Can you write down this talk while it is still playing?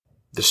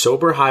The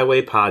Sober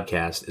Highway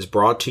podcast is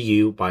brought to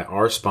you by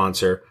our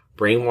sponsor,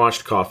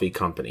 Brainwashed Coffee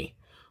Company.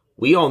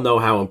 We all know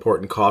how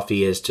important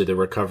coffee is to the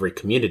recovery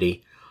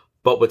community,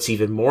 but what's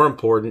even more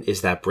important is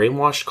that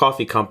Brainwashed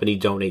Coffee Company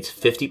donates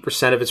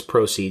 50% of its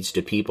proceeds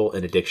to people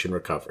in addiction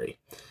recovery.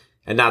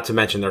 And not to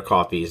mention their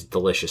coffee is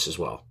delicious as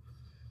well.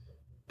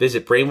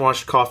 Visit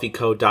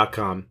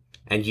brainwashedcoffeeco.com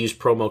and use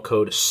promo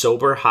code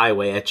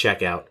SOBERHIGHWAY at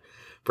checkout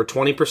for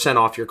 20%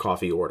 off your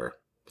coffee order.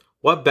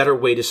 What better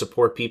way to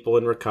support people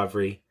in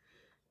recovery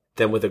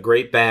than with a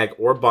great bag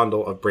or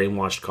bundle of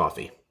Brainwashed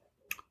Coffee?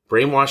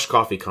 Brainwashed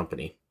Coffee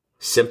Company.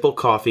 Simple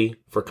coffee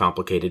for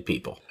complicated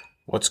people.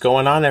 What's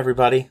going on,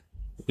 everybody?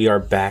 We are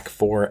back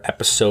for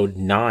episode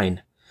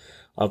 9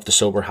 of the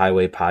Sober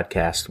Highway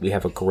podcast. We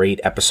have a great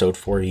episode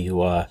for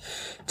you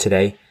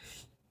today.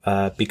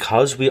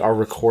 Because we are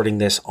recording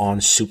this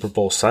on Super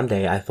Bowl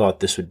Sunday, I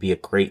thought this would be a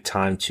great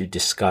time to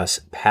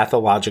discuss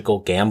pathological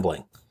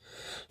gambling.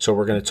 So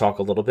we're going to talk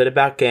a little bit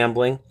about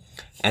gambling,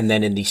 and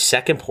then in the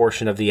second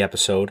portion of the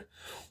episode,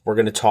 we're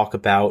going to talk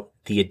about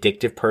the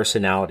addictive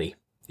personality.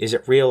 Is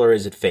it real or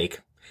is it fake?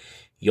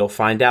 You'll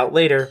find out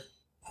later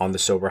on the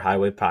Sober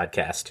Highway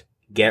podcast.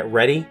 Get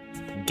ready,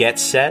 get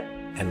set,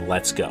 and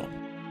let's go.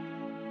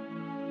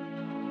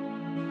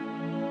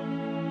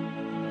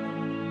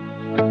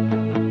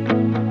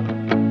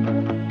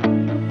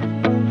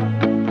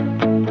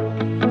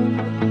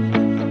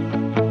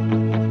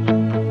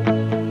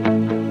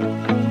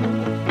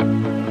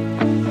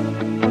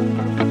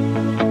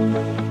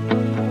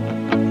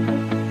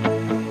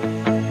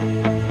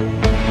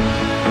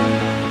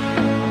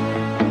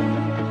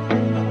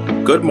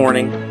 Good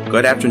morning,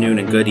 good afternoon,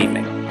 and good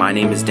evening. My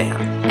name is Dan.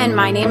 And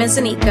my name is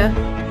Anika.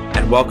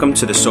 And welcome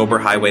to the Sober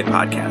Highway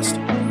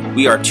podcast.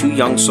 We are two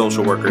young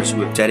social workers who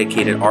have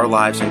dedicated our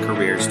lives and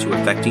careers to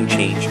effecting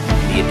change in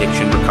the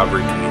addiction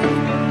recovery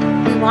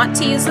community. We want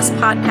to use this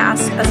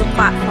podcast as a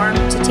platform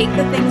to take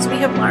the things we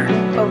have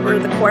learned over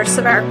the course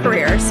of our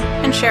careers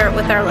and share it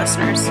with our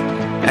listeners.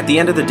 At the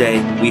end of the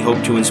day, we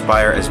hope to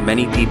inspire as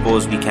many people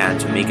as we can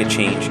to make a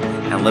change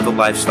and live a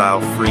lifestyle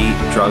free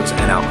of drugs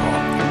and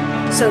alcohol.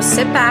 So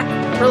sit back,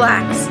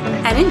 relax,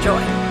 and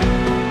enjoy.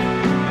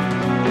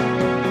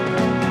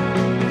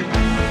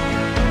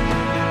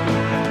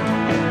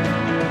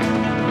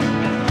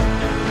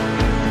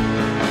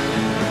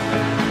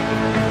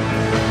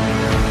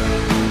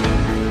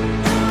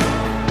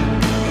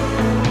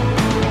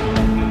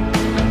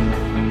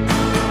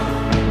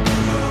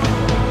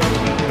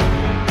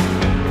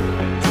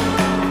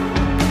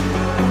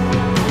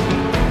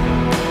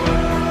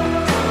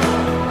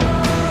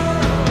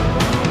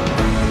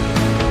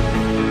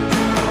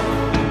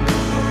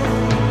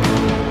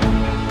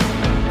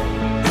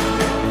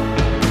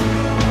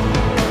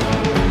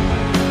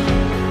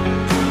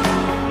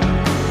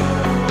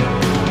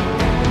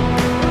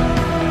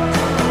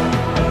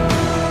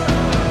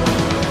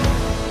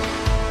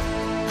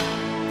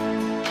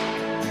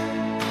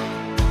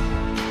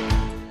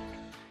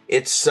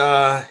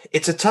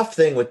 It's a tough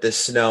thing with this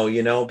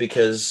snow,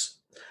 because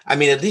I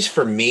mean, at least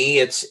for me,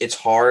 it's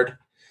hard.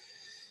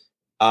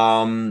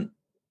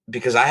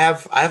 Because I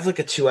have like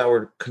a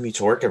 2-hour commute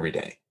to work every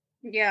day.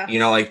 Yeah.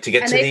 Like to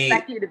get and to they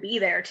expect you to be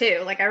there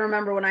too. Like I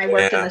remember when I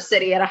worked in the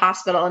city at a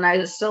hospital and I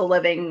was still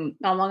living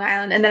on Long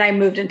Island, and then I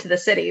moved into the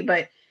city,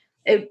 but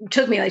it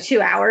took me like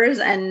 2 hours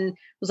and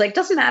was like,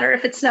 doesn't matter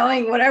if it's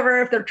snowing,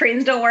 whatever, if the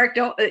trains don't work,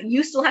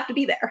 you still have to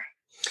be there.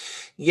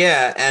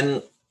 Yeah.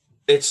 And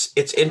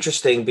it's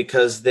interesting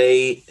because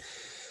they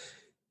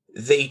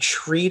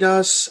treat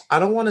us, I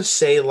don't want to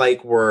say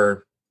like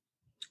we're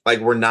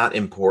not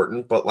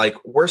important, but like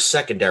we're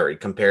secondary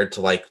compared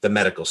to like the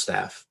medical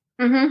staff.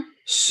 Mm-hmm.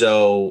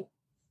 So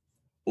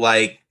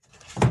like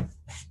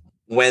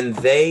when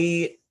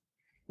they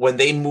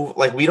move,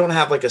 like we don't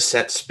have like a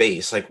set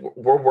space. Like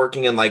we're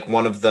working in like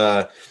one of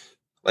the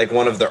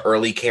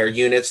early care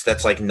units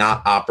that's like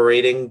not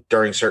operating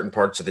during certain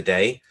parts of the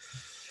day.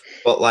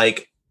 But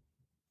like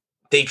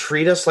they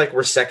treat us like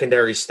we're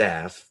secondary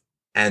staff,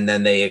 and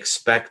then they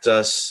expect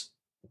us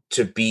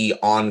to be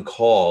on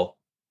call.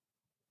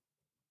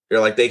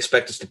 They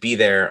expect us to be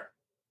there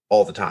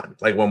all the time,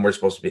 like when we're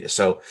supposed to be there.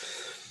 So,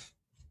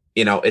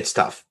 it's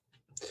tough.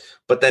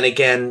 But then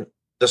again,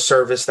 the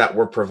service that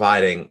we're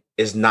providing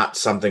is not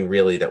something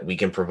really that we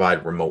can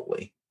provide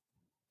remotely.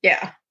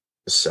 Yeah.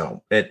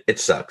 So it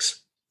sucks.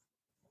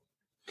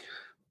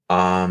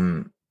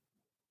 But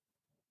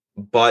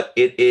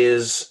it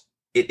is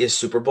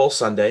Super Bowl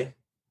Sunday.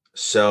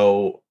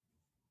 So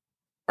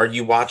are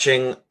you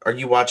watching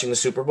the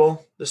Super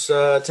Bowl this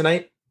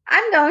tonight?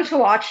 I'm going to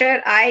watch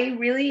it. I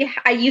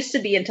used to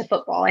be into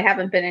football. I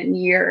haven't been in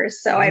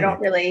years, so I don't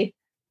really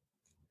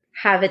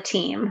have a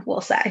team,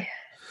 we'll say.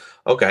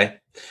 Okay.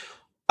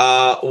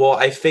 Well,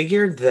 I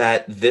figured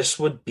that this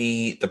would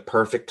be the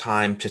perfect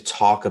time to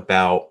talk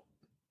about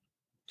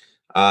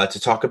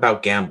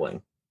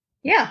gambling.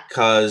 Yeah.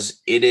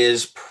 Because it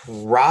is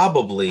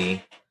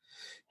probably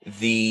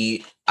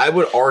I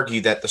would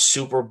argue that the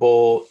Super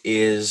Bowl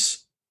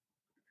is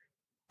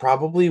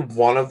probably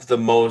one of the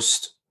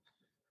most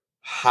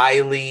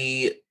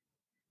highly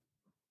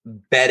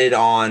betted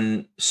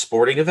on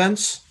sporting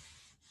events?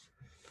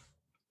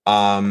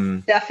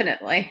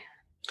 Definitely.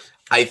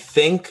 I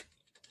think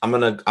I'm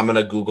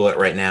gonna Google it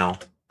right now.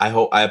 I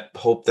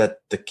hope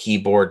that the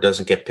keyboard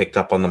doesn't get picked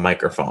up on the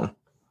microphone.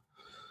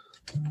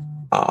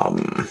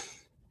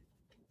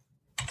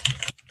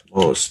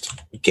 Most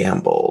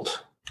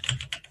gambled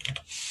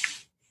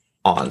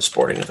on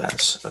sporting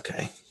events.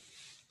 Okay.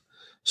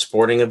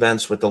 Sporting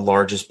events with the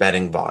largest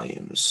betting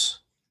volumes.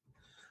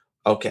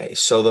 Okay,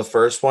 so the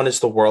first one is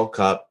the World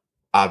Cup,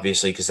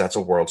 obviously, because that's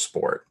a world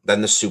sport.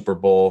 Then the Super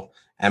Bowl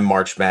and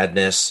March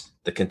Madness,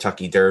 the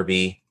Kentucky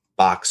Derby,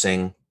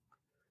 boxing,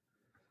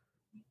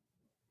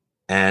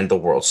 and the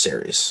World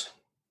Series.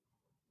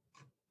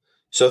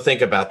 So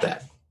think about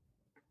that,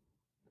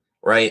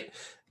 right?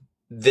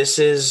 This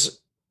is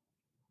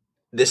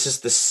the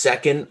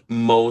second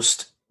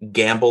most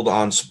gambled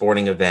on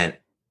sporting event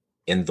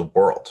in the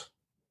world.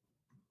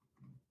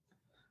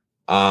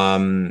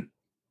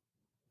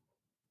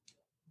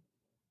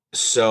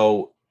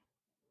 So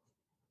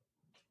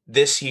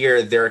this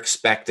year they're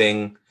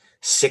expecting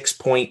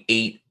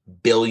 $6.8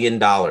 billion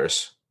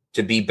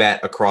to be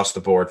bet across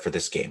the board for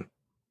this game.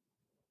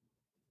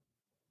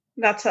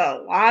 That's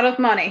a lot of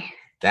money.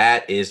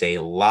 That is a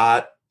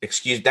lot.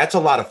 That's a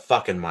lot of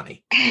fucking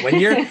money.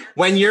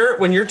 When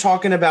you're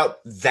talking about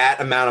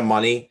that amount of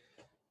money,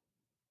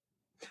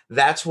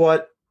 that's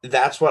what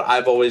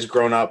I've always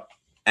grown up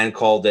and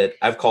called it.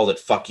 I've called it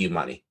fuck you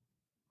money.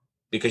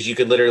 Because you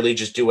could literally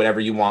just do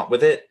whatever you want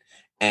with it.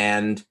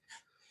 And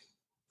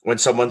when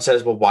someone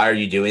says, well, why are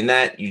you doing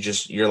that?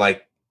 You're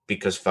like,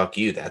 because fuck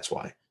you, that's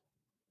why.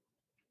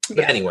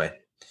 But anyway,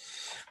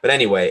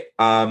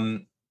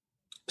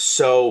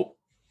 so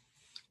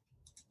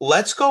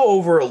let's go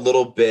over a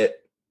little bit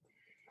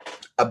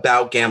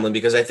about gambling,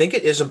 because I think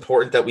it is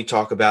important that we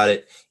talk about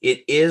it.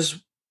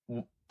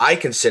 I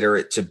consider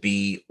it to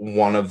be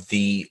one of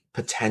the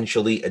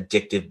potentially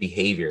addictive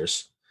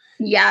behaviors.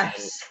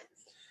 Yes.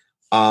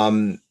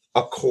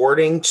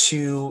 According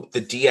to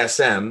the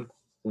DSM,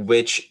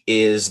 which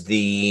is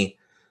the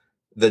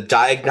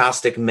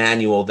diagnostic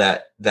manual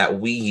that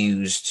we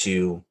use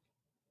to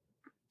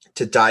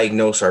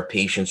diagnose our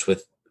patients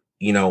with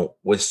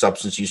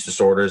substance use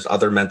disorders,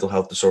 other mental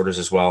health disorders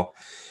as well.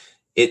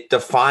 It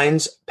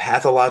defines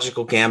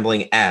pathological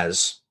gambling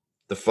as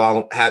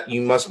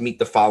you must meet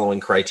the following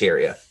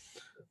criteria.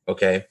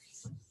 Okay.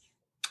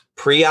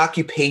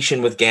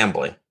 Preoccupation with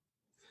gambling.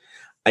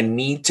 A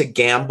need to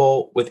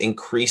gamble with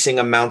increasing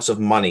amounts of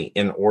money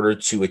in order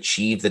to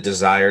achieve the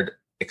desired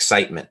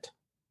excitement.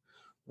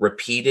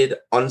 Repeated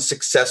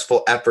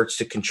unsuccessful efforts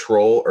to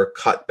control or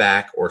cut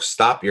back or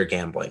stop your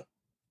gambling.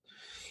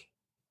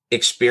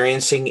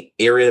 Experiencing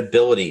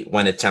irritability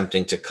when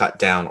attempting to cut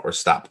down or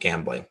stop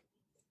gambling.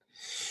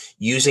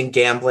 Using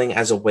gambling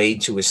as a way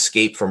to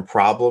escape from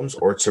problems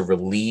or to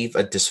relieve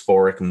a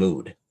dysphoric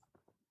mood.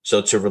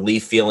 So to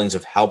relieve feelings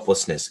of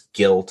helplessness,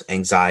 guilt,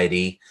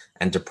 anxiety,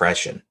 and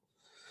depression.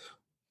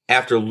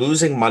 After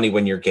losing money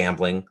when you're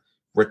gambling,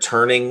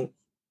 returning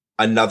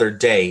another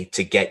day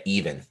to get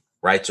even,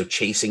 right? So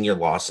chasing your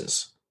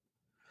losses.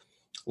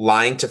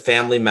 Lying to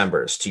family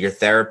members, to your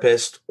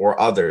therapist, or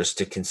others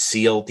to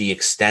conceal the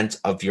extent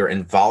of your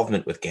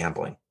involvement with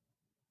gambling.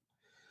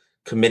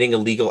 Committing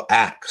illegal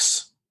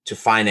acts to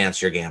finance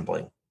your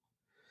gambling.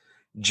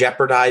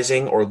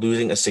 Jeopardizing or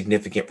losing a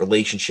significant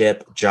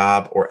relationship,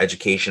 job, or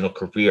educational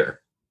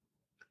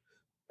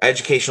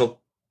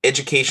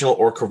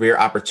or career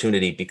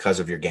opportunity because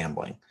of your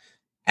gambling.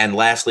 And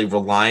lastly,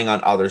 relying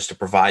on others to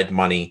provide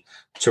money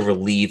to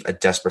relieve a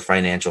desperate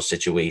financial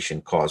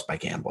situation caused by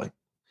gambling.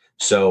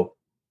 So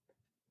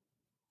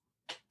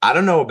I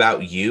don't know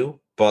about you,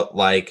 but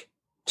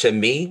to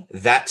me,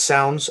 that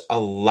sounds a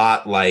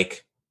lot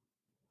like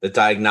the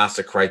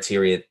diagnostic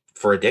criteria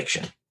for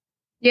addiction.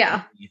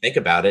 Yeah. You think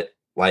about it,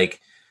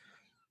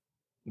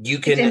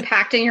 it's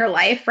impacting your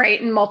life, right?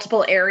 In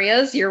multiple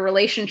areas, your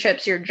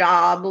relationships, your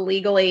job,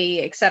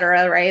 legally,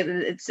 etc. Right?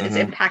 It's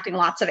impacting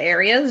lots of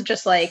areas,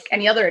 just like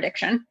any other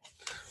addiction.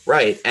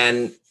 Right.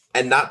 And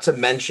not to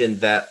mention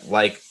that,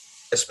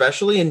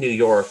 especially in New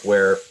York,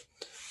 where,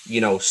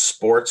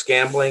 sports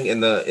gambling in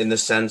the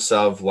sense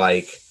of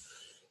this,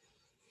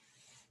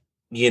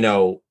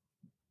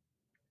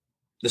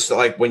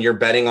 when you're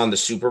betting on the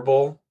Super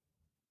Bowl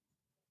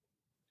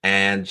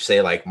and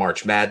say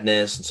March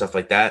Madness and stuff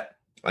like that,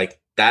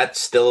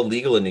 that's still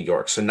illegal in New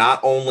York. So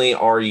not only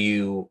are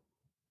you,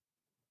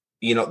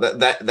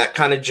 that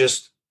kind of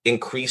just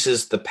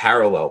increases the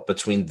parallel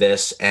between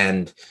this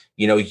and,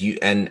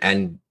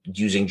 and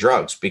using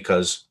drugs,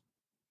 because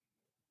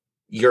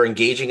you're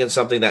engaging in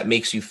something that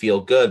makes you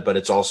feel good, but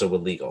it's also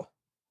illegal.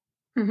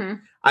 Mm-hmm.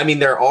 I mean,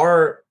 there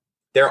are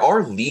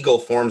legal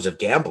forms of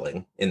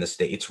gambling in the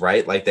States,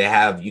 right?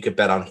 You could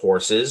bet on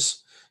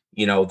horses,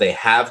 they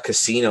have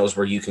casinos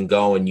where you can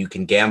go and you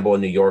can gamble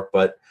in New York,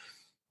 but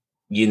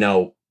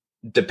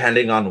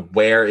depending on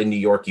where in New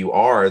York you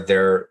are,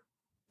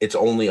 it's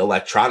only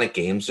electronic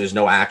games. There's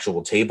no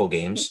actual table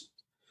games.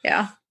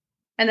 Yeah.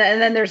 And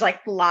then there's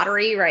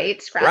lottery,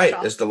 right? Right.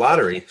 There's the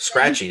lottery,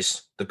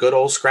 scratchies, the good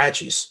old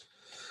scratchies.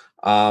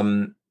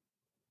 Um,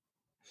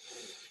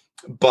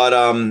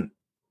 but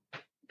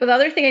But the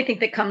other thing I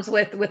think that comes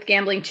with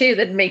gambling too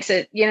that makes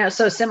it,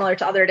 so similar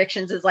to other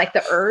addictions is like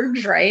the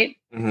urge, right?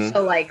 mm-hmm.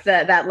 So like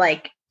that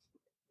like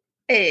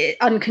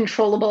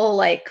uncontrollable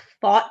like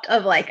thought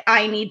of like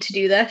I need to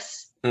do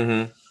this,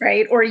 Mm-hmm.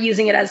 right? Or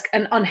using it as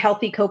an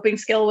unhealthy coping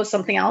skill with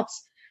something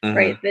else, Mm-hmm.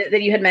 right?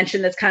 That you had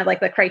mentioned that's kind of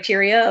like the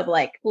criteria of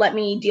like let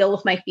me deal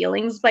with my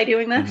feelings by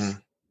doing this. Mm-hmm.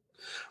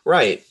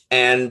 Right.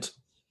 And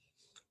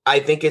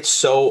I think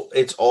it's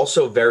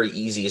also very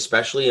easy,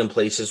 especially in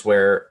places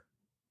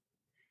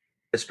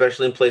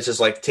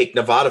like take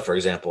Nevada, for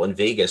example, in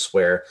Vegas,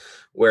 where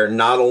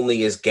not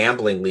only is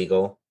gambling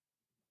legal,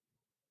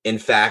 in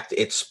fact,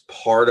 it's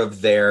part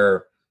of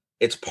the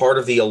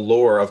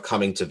allure of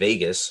coming to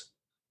Vegas,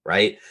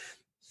 right?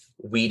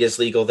 Weed is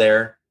legal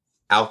there,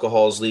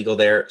 alcohol is legal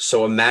there.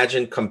 So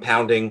imagine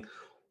compounding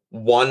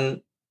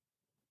one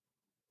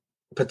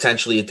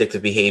potentially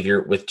addictive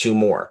behavior with two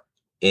more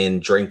in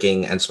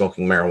drinking and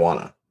smoking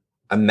marijuana.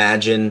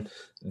 Imagine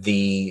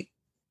the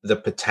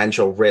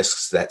potential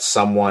risks that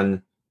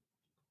someone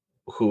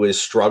who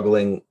is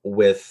struggling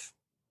with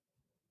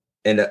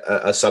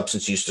a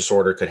substance use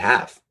disorder could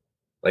have.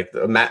 Like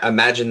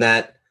imagine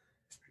that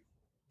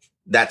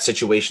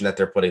situation that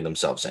they're putting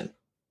themselves in.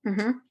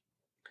 Mm-hmm.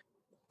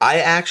 I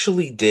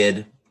actually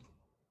did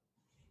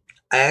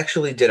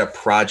a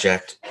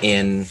project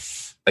in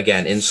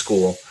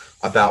school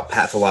about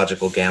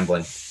pathological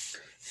gambling.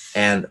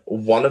 And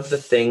one of the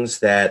things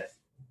that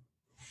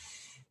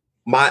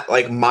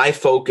my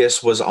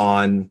focus was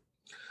on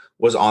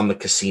the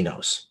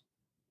casinos.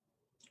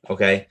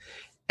 Okay.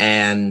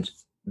 And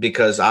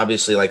because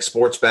obviously like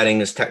sports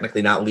betting is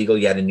technically not legal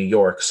yet in New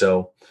York.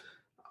 So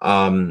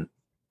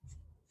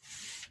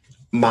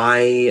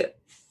my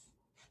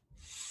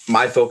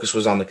focus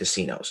was on the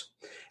casinos.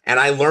 And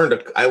I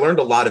learned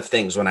a lot of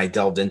things when I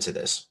delved into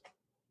this.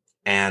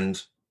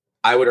 And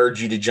I would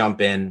urge you to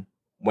jump in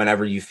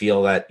whenever you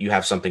feel that you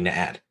have something to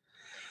add.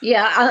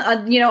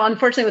 Yeah,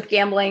 unfortunately with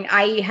gambling,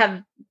 I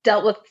have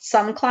dealt with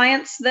some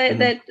clients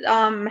that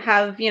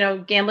have,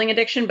 gambling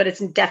addiction, but it's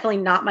definitely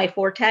not my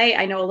forte.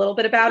 I know a little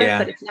bit about it,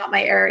 but it's not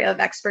my area of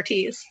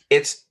expertise.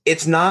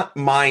 It's not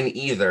mine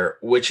either,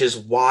 which is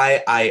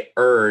why I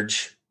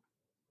urge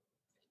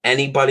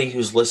anybody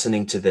who's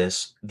listening to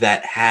this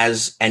that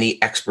has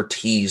any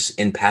expertise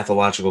in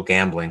pathological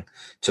gambling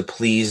to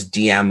please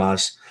DM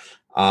us.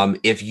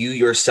 If you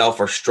yourself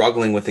are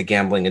struggling with a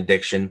gambling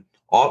addiction,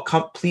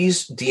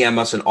 please DM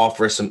us and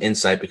offer us some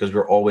insight, because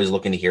we're always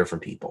looking to hear from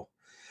people.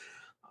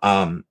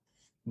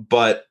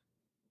 But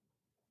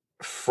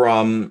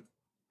from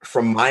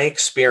my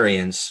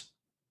experience,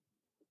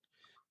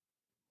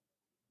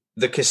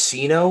 the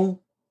casino,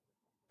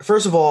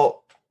 first of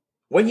all,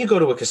 when you go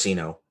to a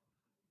casino,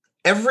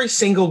 every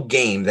single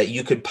game that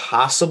you could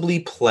possibly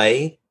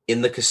play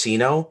in the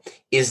casino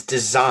is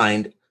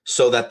designed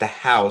so that the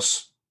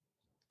house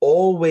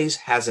always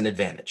has an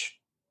advantage.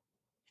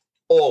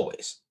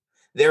 Always.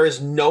 There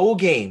is no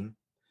game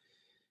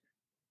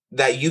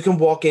that you can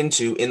walk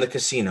into in the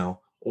casino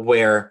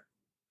where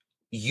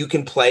you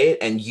can play it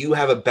and you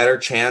have a better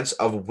chance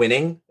of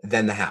winning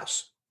than the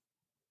house.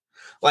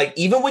 Like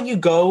even when you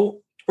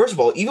go to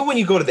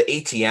the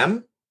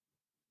ATM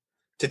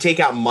to take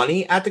out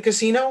money at the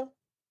casino,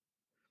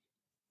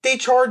 they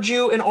charge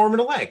you an arm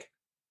and a leg.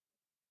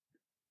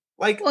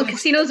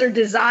 Casinos are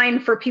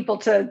designed for people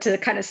to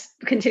kind of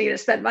continue to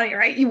spend money,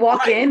 right? You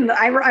walk in.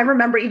 I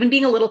remember even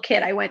being a little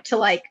kid, I went to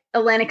like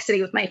Atlantic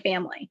City with my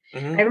family.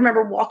 Mm-hmm. I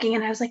remember walking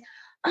in, I was like,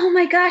 oh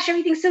my gosh,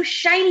 everything's so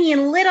shiny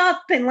and lit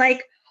up and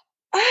like,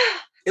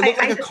 it looked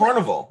like a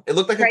carnival. It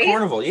looked like a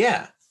carnival,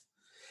 yeah.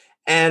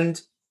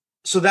 And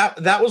so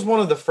that was one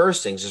of the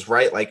first things is,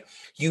 right, like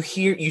you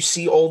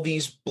see all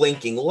these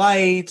blinking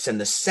lights and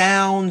the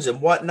sounds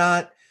and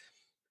whatnot.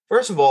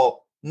 First of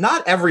all,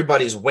 not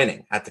everybody's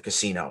winning at the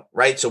casino,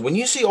 right? So when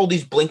you see all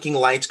these blinking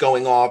lights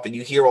going off and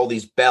you hear all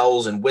these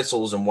bells and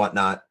whistles and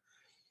whatnot,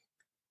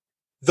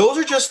 those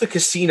are just the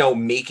casino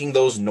making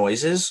those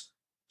noises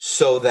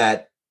so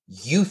that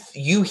you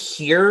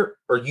hear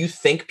or you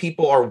think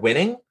people are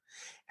winning.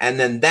 And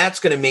then that's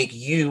going to make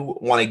you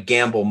want to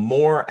gamble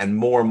more and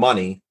more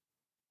money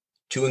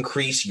to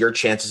increase your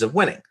chances of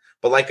winning.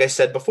 But like I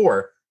said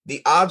before,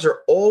 the odds are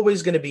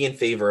always going to be in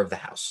favor of the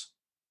house.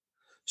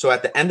 So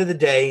at the end of the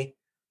day,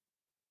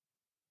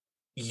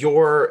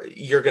 you're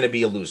going to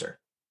be a loser.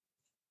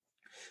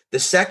 The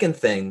second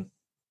thing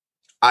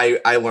I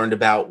learned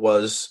about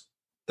was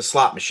the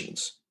slot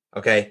machines.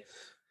 Okay.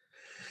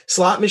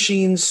 Slot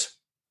machines.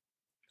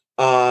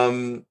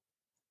 I've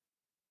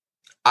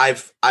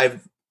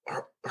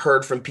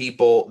heard from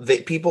people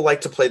that people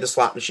like to play the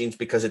slot machines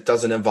because it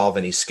doesn't involve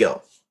any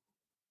skill,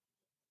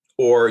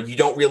 or you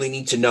don't really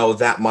need to know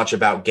that much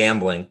about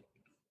gambling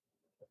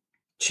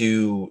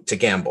to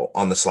gamble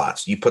on the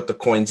slots. You put the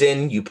coins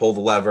in, you pull the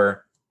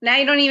lever. Now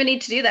you don't even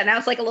need to do that. Now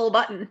it's like a little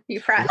button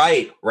you press.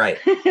 Right.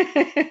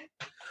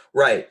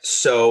 Right.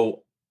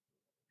 So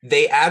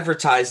they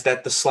advertise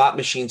that the slot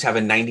machines have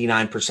a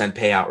 99%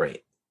 payout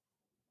rate.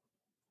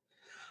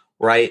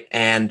 Right.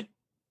 And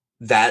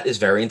that is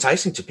very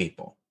enticing to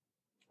people,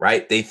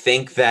 right? They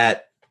think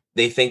that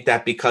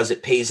because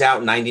it pays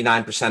out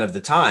 99% of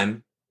the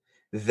time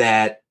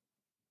that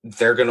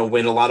they're going to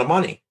win a lot of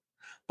money.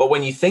 But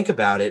when you think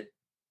about it,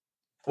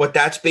 what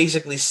that's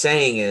basically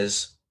saying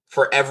is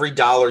for every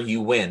dollar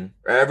you win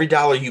or every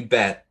dollar you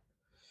bet,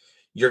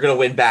 you're going to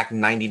win back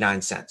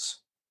 99 cents.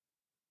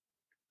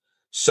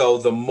 So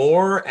the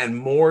more and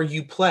more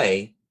you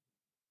play,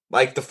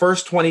 like the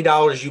first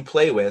 $20 you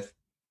play with,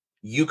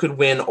 you could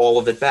win all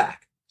of it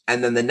back.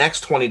 And then the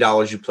next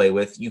 $20 you play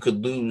with, you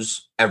could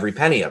lose every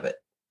penny of it.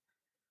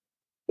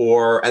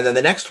 And then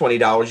the next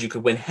 $20 you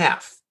could win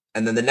half.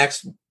 And then the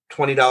next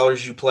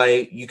 $20 you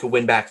play, you could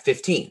win back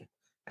 15.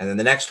 And then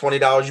the next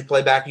 $20 you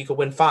play back, you could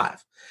win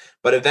 5.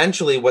 But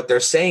eventually what they're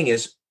saying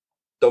is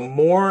the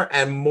more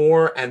and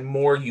more and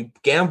more you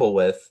gamble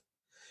with,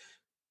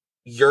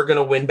 you're going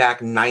to win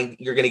back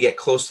you're going to get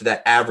close to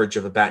that average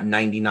of about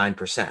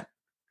 99%,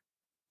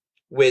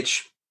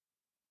 which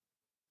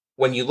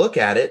when you look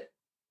at it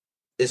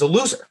is a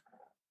loser.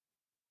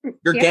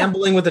 You're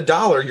gambling with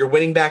 $1, you're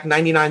winning back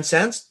 99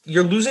 cents,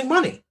 you're losing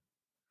money.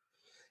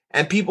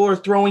 And people are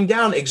throwing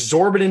down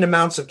exorbitant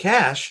amounts of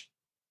cash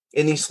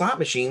in these slot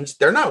machines.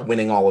 They're not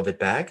winning all of it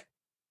back.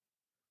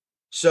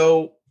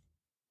 So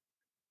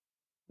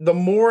the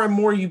more and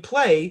more you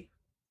play,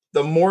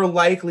 the more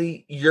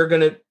likely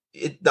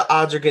the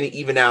odds are going to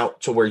even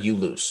out to where you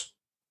lose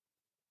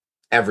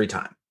every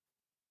time.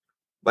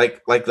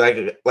 Like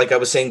I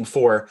was saying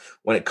before,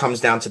 when it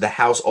comes down to the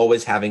house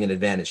always having an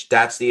advantage,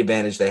 that's the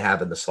advantage they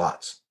have in the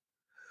slots.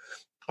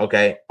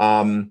 Okay.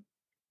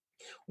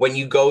 When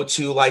you go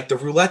to like the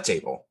roulette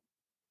table,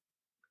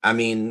 I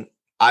mean,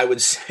 I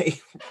would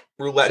say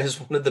roulette is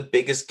one of the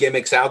biggest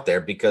gimmicks out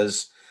there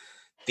because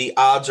the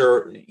odds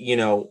are,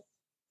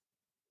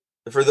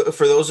 for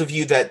those of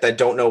you that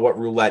don't know what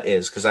roulette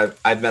is, because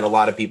I've met a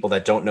lot of people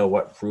that don't know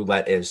what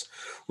roulette is.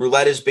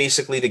 Roulette is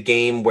basically the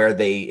game where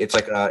it's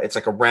like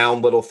a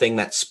round little thing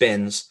that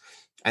spins,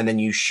 and then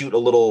you shoot a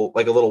little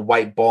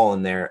white ball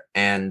in there,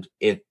 and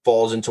it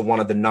falls into one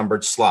of the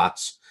numbered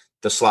slots.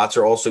 The slots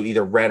are also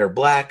either red or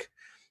black,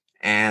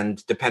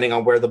 and depending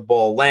on where the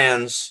ball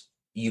lands,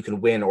 you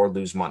can win or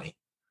lose money.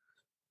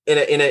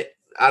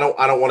 I don't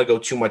want to go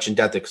too much in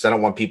depth because I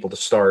don't want people to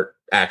start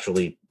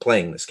actually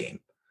playing this game.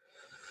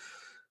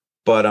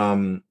 But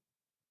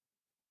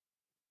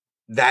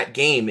that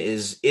game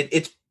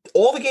it's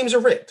all the games are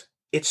rigged.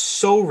 It's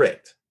so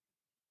rigged.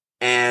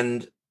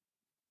 And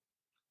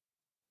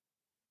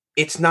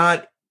it's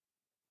not,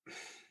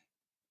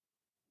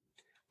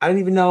 I don't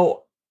even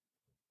know.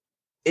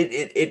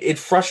 It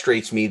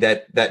frustrates me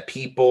that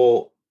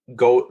people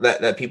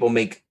that people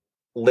make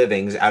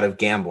livings out of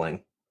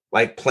gambling,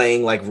 like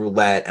playing like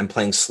roulette and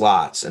playing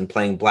slots and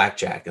playing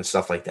blackjack and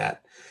stuff like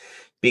that,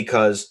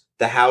 because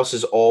the house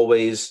is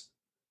always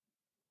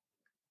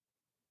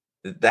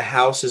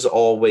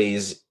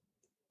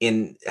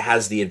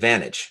has the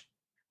advantage.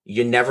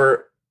 You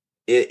never,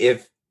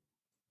 if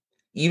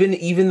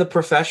even the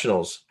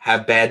professionals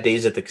have bad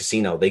days at the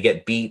casino, they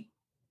get beat.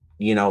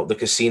 The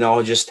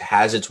casino just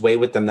has its way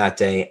with them that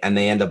day, and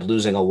they end up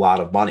losing a lot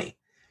of money.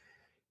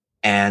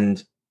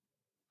 And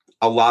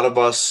a lot of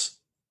us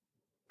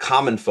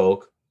common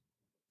folk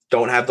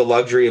don't have the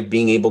luxury of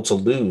being able to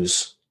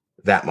lose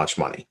that much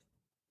money.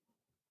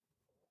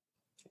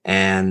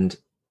 And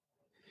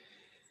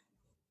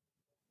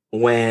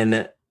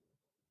when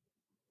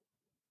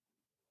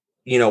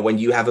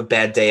you have a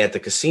bad day at the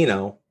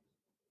casino,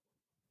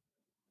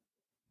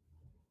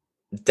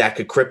 that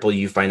could cripple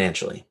you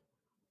financially.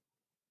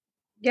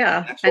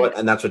 Yeah.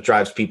 And that's what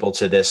drives people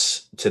to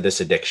this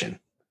addiction.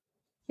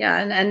 Yeah.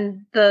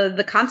 And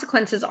the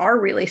consequences are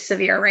really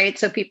severe, right?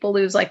 So people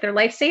lose like their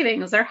life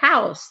savings, their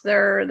house,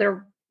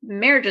 their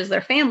marriages,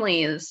 their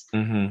families.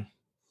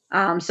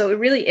 Mm-hmm. So it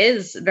really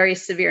is very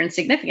severe and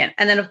significant.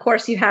 And then of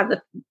course you have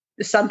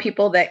some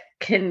people that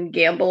can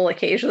gamble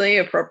occasionally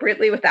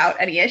appropriately without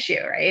any issue,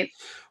 right?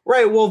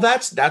 Right. Well,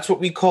 that's what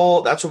we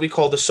call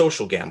the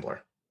social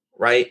gambler,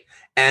 right?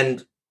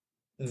 And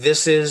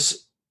this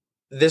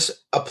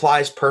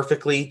applies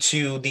perfectly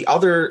to the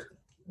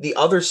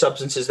other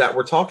substances that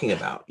we're talking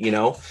about.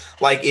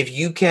 Like if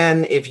you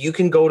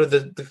can go to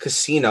the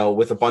casino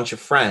with a bunch of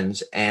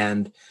friends,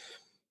 and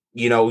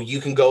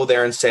you can go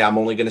there and say, I'm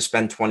only going to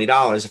spend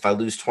 $20. If I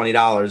lose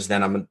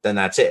 $20, then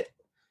that's it.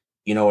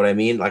 You know what I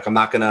mean? Like I'm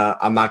not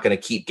gonna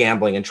keep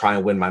gambling and try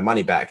and win my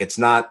money back. It's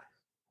not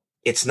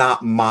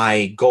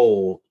my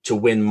goal to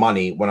win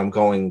money when I'm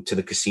going to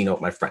the casino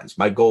with my friends.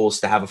 My goal is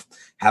to have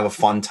a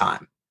fun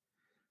time,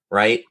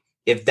 right?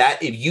 If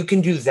you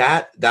can do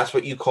that, that's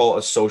what you call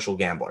a social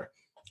gambler.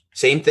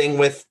 Same thing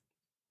with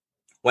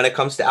when it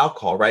comes to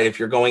alcohol, right? If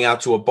you're going out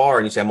to a bar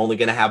and you say, I'm only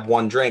going to have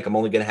 1 drink, I'm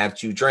only going to have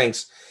 2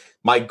 drinks.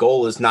 My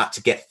goal is not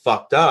to get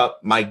fucked up.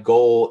 My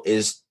goal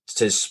is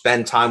to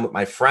spend time with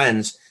my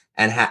friends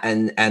and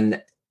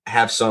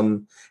have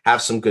some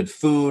good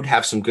food,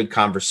 have some good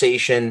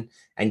conversation,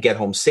 and get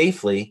home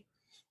safely.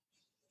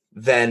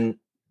 Then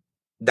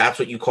that's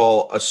what you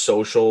call a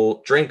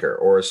social drinker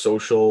or a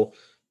social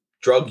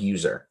drug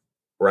user,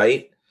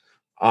 right?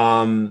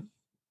 But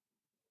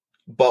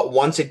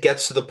once it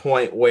gets to the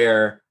point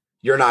where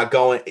you're not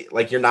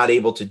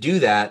able to do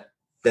that,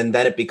 then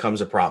it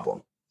becomes a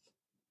problem,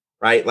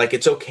 right? Like,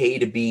 it's okay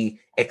to be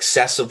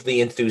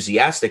excessively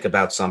enthusiastic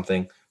about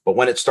something, but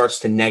when it starts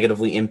to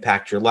negatively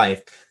impact your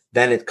life,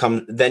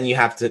 then you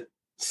have to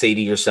say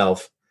to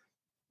yourself,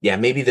 yeah,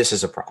 maybe this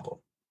is a problem.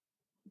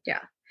 Yeah.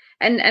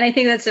 And I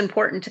think that's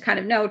important to kind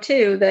of know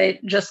too,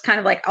 that just kind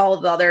of like all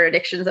of the other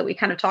addictions that we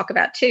kind of talk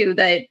about too,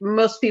 that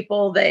most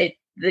people that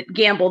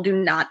gamble do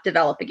not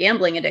develop a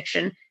gambling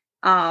addiction.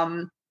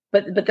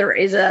 But there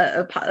is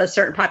a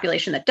certain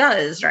population that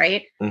does,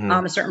 right?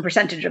 Mm-hmm. A certain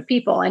percentage of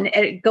people, and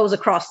it goes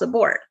across the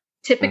board.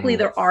 Typically,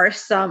 there are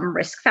some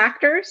risk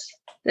factors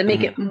that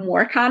make it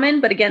more common,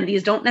 but again,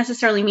 these don't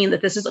necessarily mean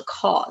that this is a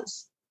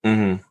cause,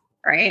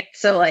 right?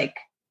 So, like,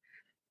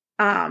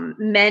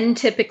 men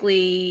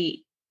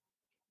typically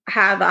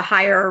have a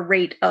higher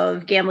rate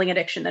of gambling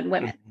addiction than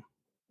women,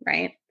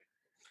 right?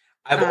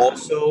 I've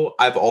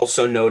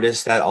also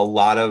noticed that a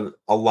lot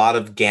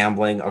of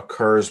gambling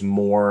occurs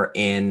more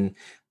in,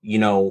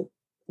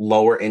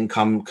 lower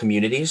income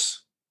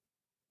communities,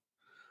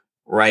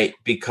 right?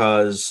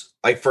 Because,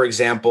 like, for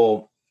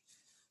example,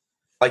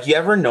 like, you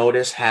ever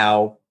notice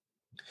how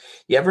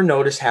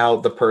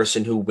the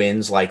person who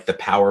wins, like, the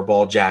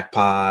Powerball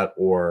jackpot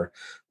or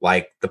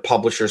like the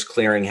Publishers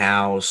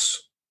Clearinghouse,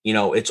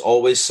 it's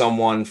always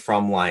someone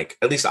from, like,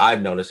 at least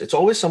I've noticed, it's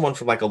always someone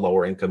from, like, a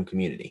lower income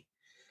community.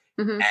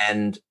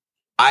 And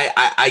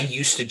I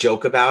used to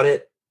joke about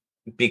it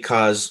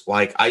because,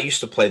 like, I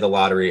used to play the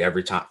lottery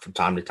every time from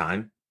time to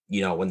time.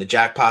 When the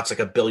jackpot's like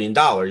 $1 billion,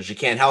 you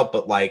can't help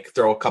but, like,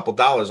 throw a couple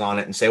dollars on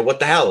it and say, what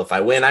the hell? If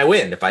I win, I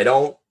win. If I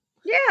don't,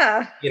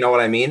 yeah, you know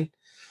what I mean?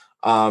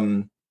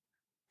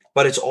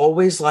 But it's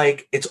always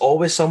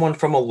someone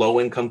from a low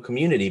income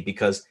community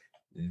because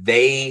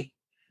they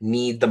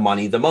need the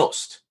money the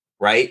most,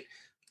 right?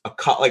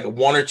 Like $1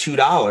 or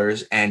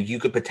 $2, and you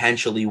could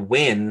potentially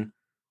win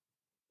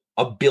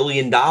 $1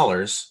 billion.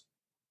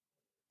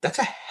 That's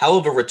a hell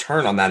of a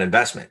return on that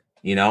investment,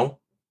 I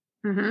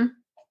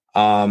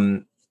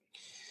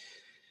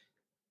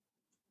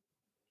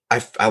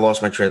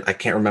lost my train. I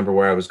can't remember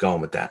where I was going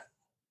with that.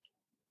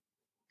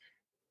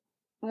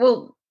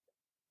 Well,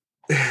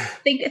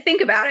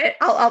 think about it.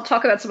 I'll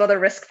talk about some other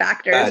risk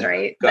factors,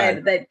 right?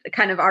 That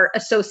kind of are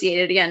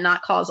associated, again,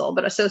 not causal,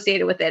 but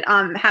associated with it.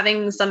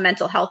 Having some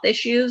mental health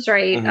issues,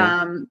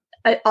 right?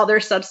 Other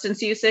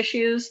substance use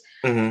issues,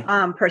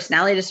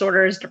 personality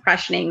disorders,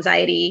 depression,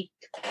 anxiety,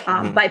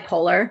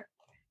 bipolar,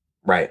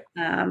 right?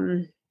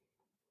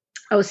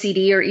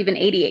 OCD, or even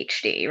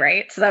ADHD,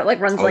 right? So that, like,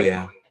 runs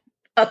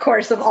a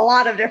course of a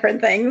lot of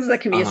different things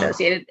that can be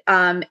associated.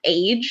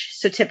 Age,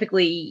 so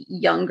typically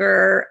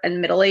younger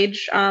and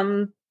middle-aged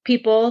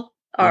people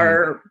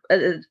are,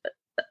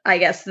 I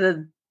guess,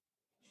 the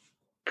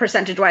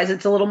percentage-wise,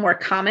 it's a little more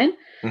common.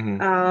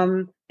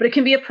 But it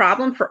can be a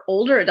problem for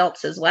older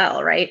adults as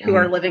well, right? Who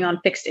are living on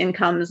fixed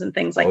incomes and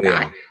things like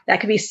that.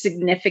 That could be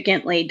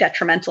significantly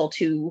detrimental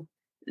to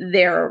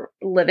their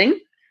living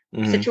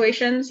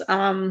situations.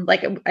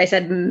 Like I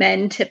said,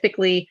 men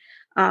typically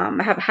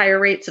have higher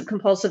rates of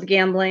compulsive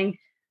gambling.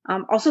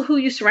 Also, who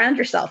you surround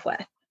yourself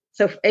with.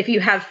 So if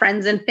you have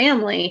friends and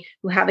family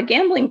who have a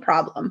gambling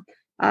problem,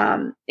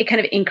 it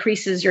kind of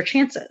increases your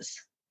chances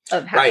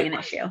of having an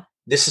issue.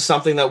 This is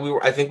something that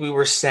I think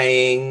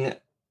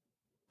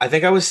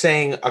I was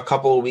saying a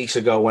couple of weeks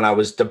ago when I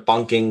was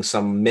debunking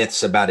some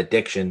myths about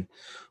addiction,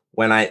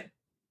 when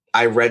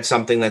I read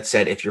something that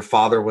said, if your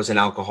father was an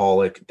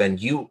alcoholic, then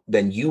you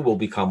will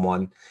become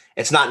one.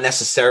 It's not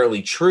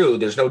necessarily true.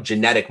 There's no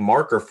genetic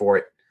marker for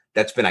it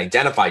that's been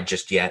identified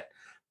just yet.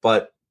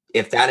 But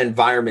if that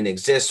environment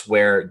exists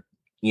where,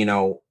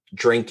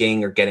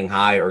 drinking or getting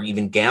high or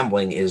even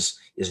gambling is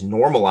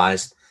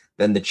normalized,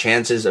 then the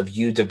chances of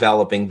you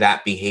developing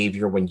that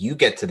behavior when you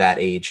get to that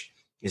age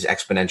is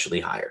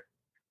exponentially higher.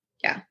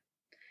 Yeah.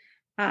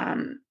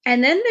 And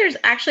then there's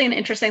actually an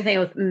interesting thing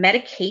with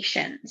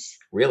medications.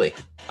 Really?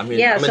 I mean,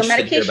 yeah. I'm So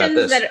interested to hear about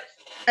this.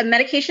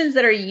 medications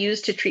that are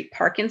used to treat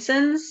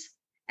Parkinson's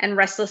and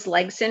restless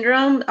leg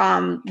syndrome,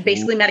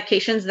 basically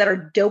medications that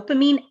are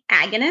dopamine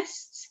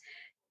agonists,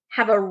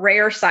 have a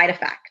rare side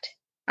effect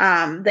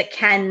that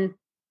can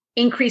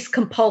increase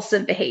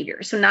compulsive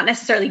behaviors. So not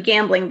necessarily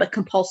gambling, but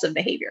compulsive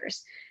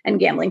behaviors. And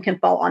gambling can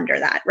fall under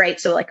that, right?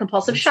 So like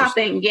compulsive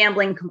shopping,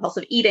 gambling,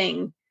 compulsive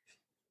eating,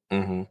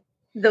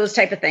 those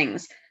type of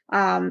things.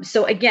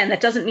 So again,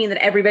 that doesn't mean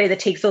that everybody that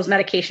takes those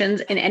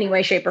medications in any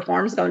way, shape, or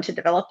form is going to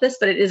develop this,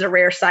 but it is a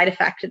rare side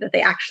effect that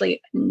they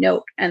actually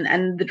note,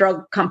 and the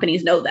drug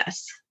companies know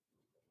this.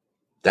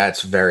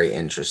 That's very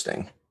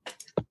interesting.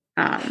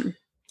 Let's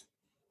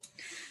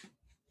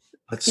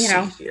see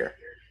here.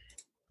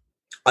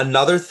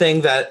 Another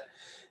thing that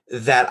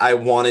I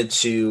wanted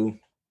to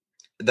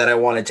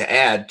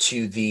add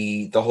to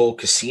the whole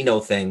casino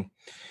thing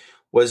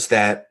was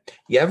that,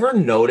 you ever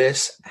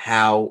notice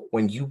how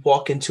when you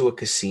walk into a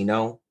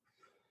casino,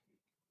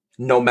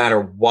 no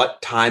matter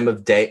what time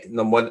of day,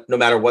 no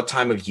matter what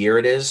time of year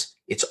it is,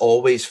 it's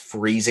always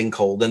freezing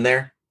cold in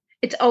there?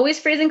 It's always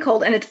freezing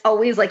cold, and it's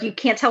always like you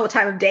can't tell what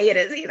time of day it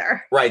is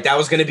either. Right. That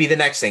was going to be the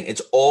next thing.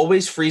 It's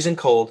always freezing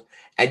cold,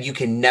 and you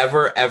can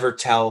never, ever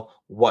tell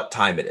what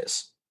time it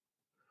is.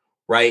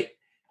 Right?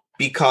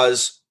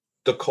 Because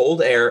the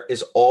cold air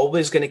is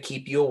always going to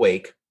keep you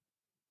awake.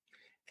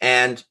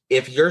 And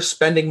if you're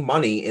spending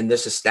money in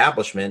this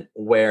establishment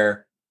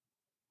where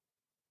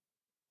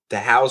the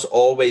house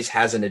always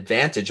has an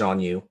advantage on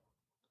you,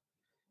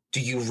 do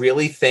you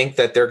really think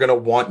that they're going to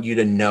want you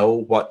to know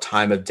what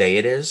time of day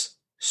it is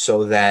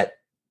so that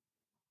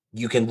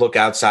you can look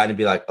outside and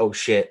be like, oh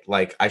shit,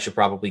 like I should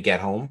probably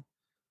get home?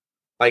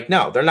 Like,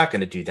 no, they're not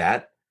going to do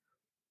that.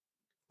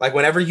 Like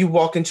whenever you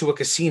walk into a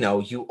casino,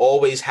 you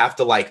always have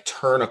to like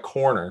turn a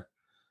corner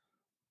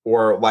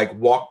or like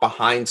walk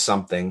behind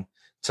something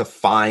to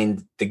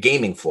find the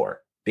gaming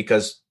floor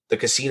because the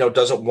casino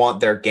doesn't want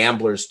their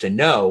gamblers to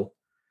know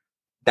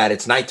that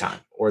it's nighttime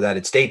or that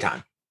it's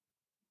daytime.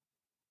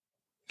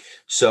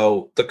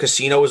 So the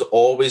casino is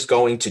always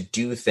going to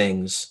do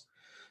things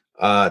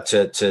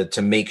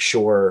to make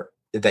sure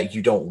that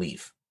you don't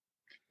leave.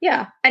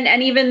 Yeah.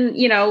 And even,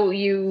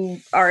 you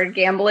are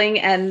gambling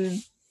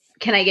and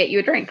can I get you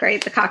a drink,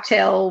 right? The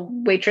cocktail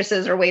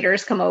waitresses or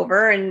waiters come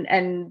over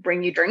and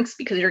bring you drinks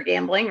because you're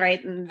gambling,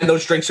 right? And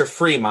those drinks are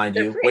free, mind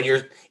you.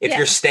 Free. If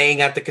you're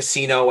staying at the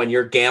casino and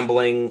you're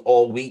gambling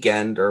all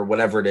weekend or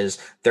whatever it is,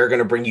 they're going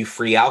to bring you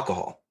free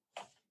alcohol.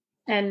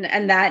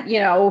 And that,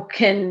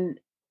 can,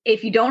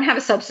 if you don't have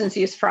a substance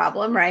use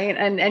problem, right?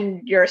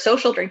 And you're a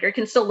social drinker, it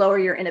can still lower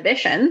your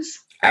inhibitions.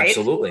 Right?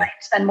 Absolutely. So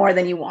spend more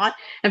than you want.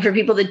 And for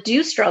people that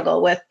do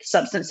struggle with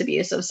substance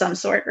abuse of some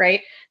sort,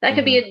 right? That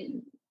could be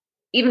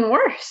even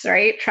worse,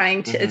 right?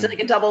 It's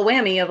like a double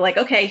whammy of like,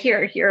 okay,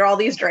 here are all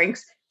these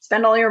drinks,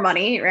 spend all your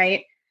money,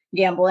 right?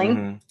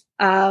 Gambling.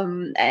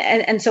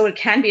 And so it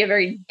can be a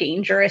very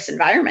dangerous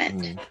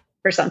environment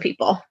for some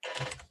people.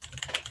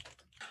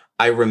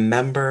 I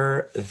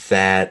remember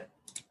that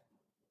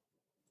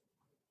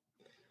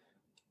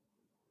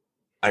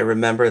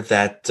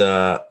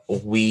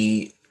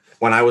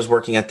when I was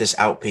working at this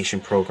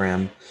outpatient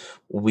program,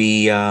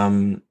 we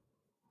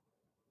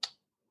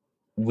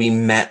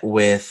met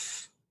with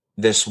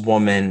this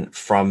woman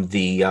from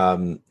the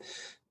Long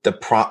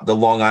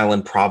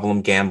Island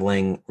Problem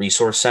Gambling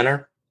Resource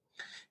Center,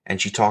 and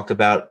she talked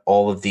about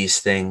all of these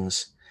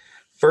things.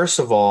 First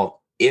of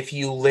all, if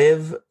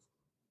you're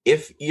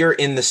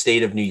in the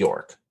state of New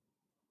York,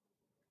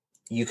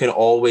 you can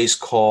always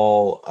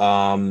call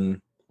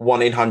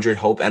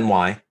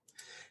 1-800-HOPE-NY.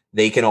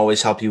 They can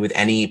always help you with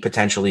any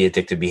potentially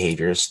addictive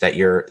behaviors that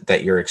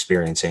you're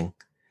experiencing.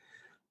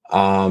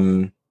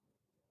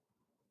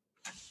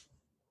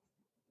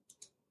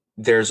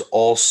 There's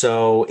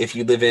also, if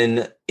you live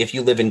in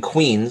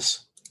Queens,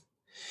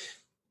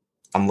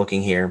 I'm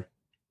looking here.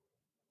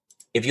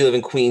 If you live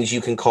in Queens,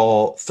 you can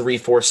call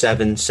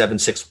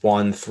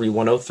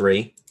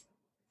 347-761-3103.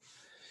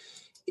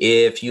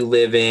 If you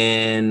live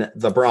in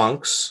the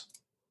Bronx,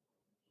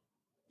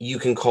 you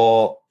can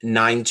call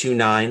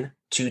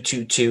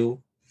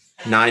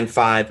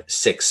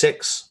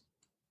 929-222-9566.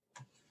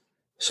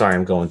 Sorry,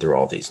 I'm going through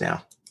all these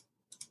now.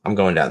 I'm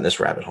going down this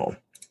rabbit hole.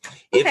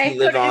 Okay,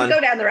 go down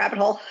the rabbit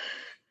hole.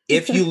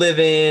 If you live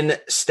in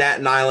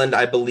Staten Island,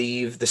 I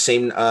believe the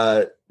same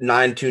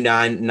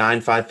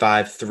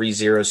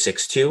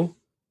 929-955-3062.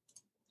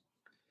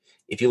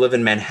 If you live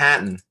in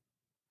Manhattan,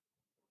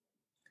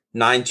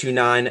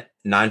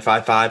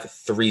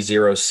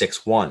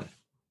 929-955-3061.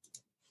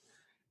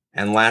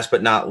 And last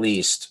but not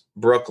least,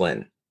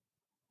 Brooklyn.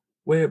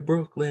 Where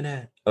Brooklyn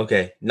at?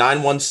 Okay,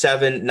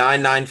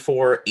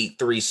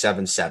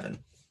 917-994-8377.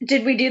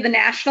 Did we do the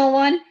national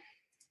one?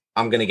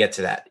 I'm going to get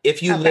to that.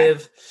 If you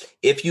live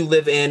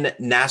in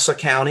Nassau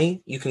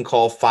County, you can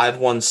call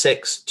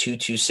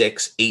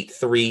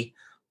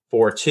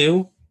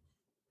 516-226-8342.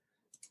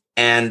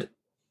 And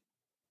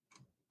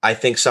I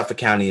think Suffolk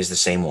County is the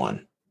same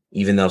one,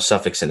 even though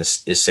Suffolk's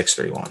is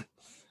 631.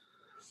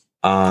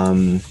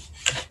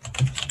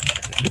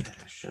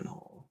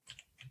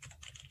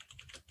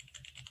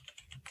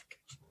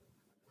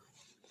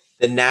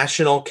 The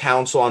National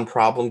Council on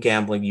Problem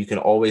Gambling, you can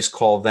always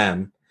call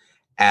them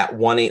at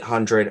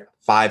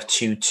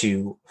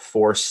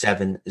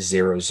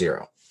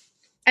 1-800-522-4700.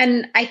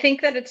 And I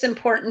think that it's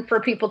important for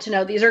people to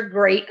know these are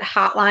great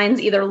hotlines,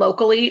 either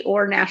locally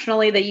or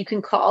nationally, that you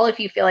can call if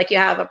you feel like you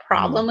have a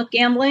problem with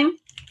gambling.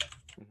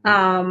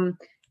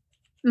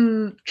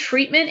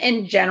 Treatment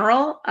in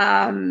general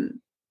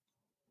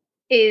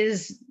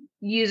is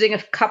using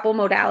a couple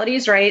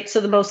modalities, right?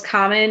 So the most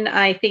common,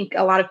 I think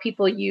a lot of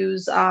people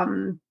use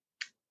a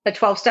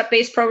 12-step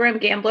based program,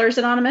 Gamblers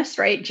Anonymous,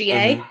 right?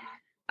 GA.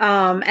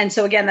 And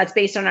so again, that's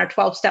based on our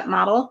 12-step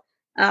model.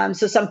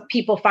 So some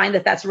people find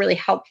that that's really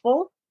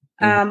helpful.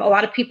 A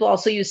lot of people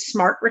also use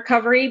smart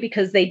recovery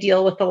because they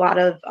deal with a lot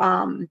of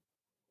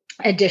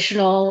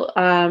additional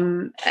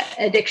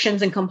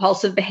addictions and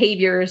compulsive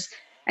behaviors.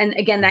 And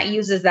again, that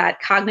uses that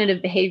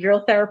cognitive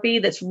behavioral therapy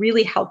that's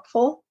really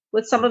helpful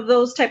with some of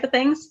those type of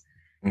things.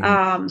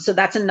 So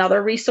that's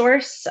another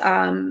resource.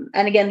 And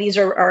again, these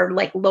are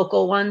like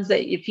local ones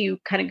that if you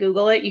kind of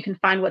Google it, you can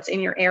find what's in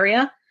your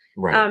area.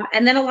 Right.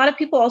 And then a lot of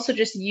people also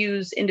just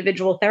use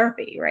individual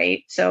therapy,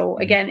 right? So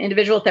again,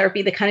 individual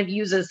therapy that kind of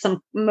uses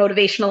some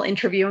motivational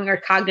interviewing or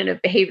cognitive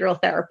behavioral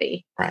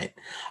therapy. Right.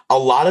 A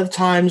lot of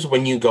times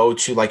when you go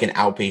to like an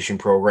outpatient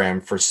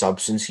program for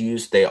substance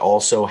use, they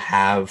also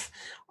have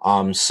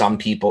some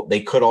people,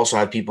 they could also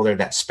have people there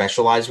that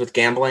specialize with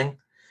gambling.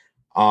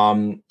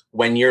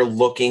 When you're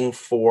looking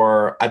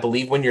for, I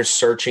believe when you're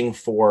searching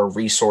for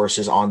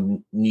resources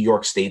on New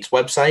York State's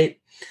website,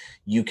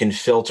 you can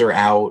filter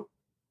out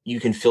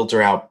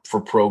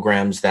for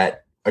programs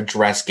that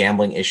address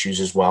gambling issues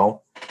as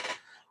well.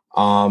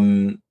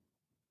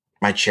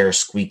 My chair is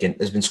squeaking,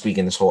 has been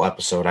squeaking this whole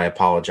episode. I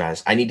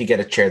apologize. I need to get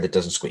a chair that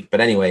doesn't squeak.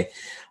 But anyway,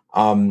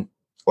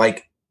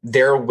 like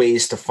there are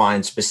ways to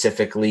find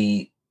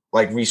specifically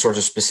like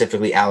resources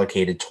specifically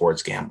allocated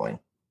towards gambling.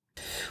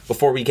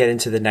 Before we get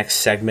into the next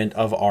segment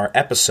of our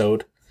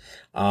episode,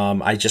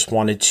 I just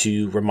wanted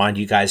to remind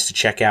you guys to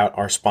check out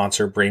our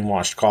sponsor,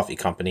 Brainwashed Coffee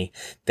Company.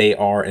 They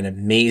are an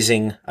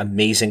amazing,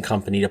 amazing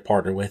company to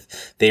partner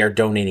with. They are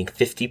donating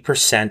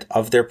 50%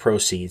 of their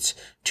proceeds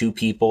to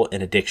people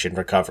in addiction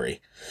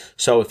recovery.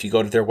 So if you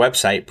go to their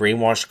website,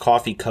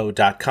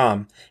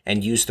 brainwashedcoffeeco.com,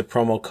 and use the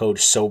promo code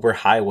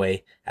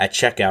SOBERHIGHWAY at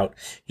checkout,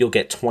 you'll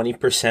get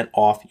 20%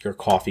 off your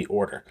coffee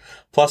order.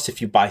 Plus,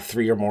 if you buy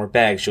 3 or more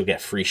bags, you'll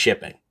get free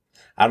shipping.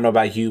 I don't know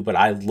about you, but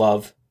I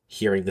love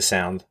hearing the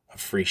sound of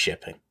free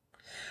shipping.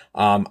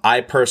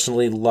 I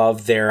personally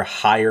love their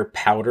higher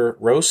powder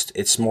roast.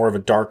 It's more of a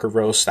darker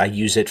roast. I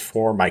use it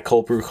for my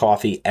cold brew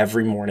coffee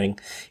every morning.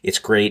 It's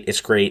great.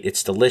 It's great.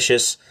 It's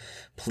delicious.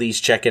 Please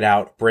check it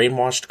out.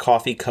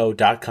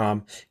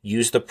 Brainwashedcoffeeco.com.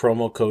 Use the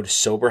promo code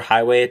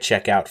SOBERHIGHWAY at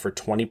checkout for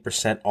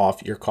 20%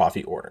 off your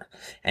coffee order.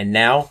 And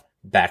now,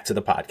 back to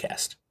the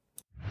podcast.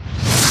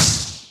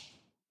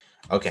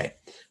 Okay,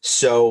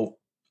 so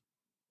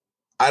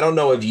I don't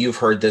know if you've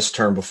heard this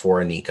term before,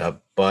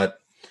 Anika, but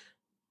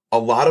a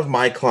lot of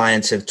my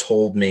clients have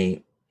told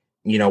me,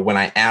 when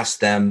I ask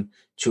them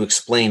to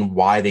explain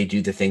why they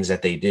do the things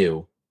that they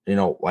do,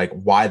 like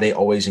why they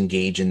always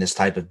engage in this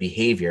type of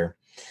behavior,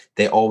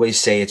 they always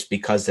say it's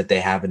because that they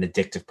have an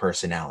addictive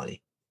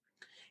personality.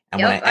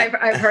 And yep,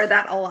 I've heard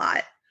that a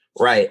lot.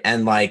 Right.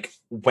 And like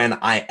when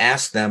I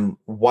ask them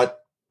what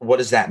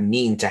does that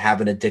mean to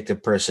have an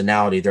addictive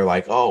personality? They're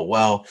like, oh,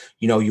 well,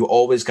 you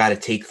always got to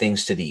take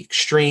things to the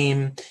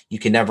extreme. You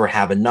can never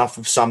have enough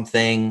of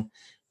something.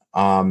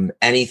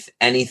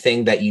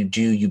 Anything that you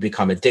do, you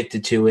become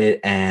addicted to it,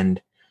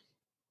 and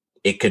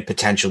it could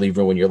potentially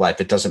ruin your life.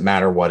 It doesn't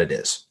matter what it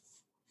is.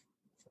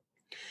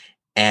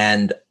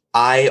 And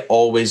I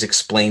always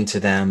explain to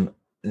them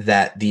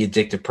that the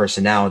addictive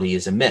personality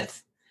is a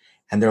myth.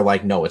 And they're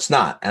like, no, it's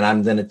not. And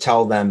I'm going to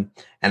tell them,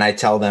 and I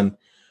tell them,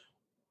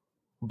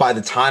 by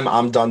the time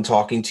I'm done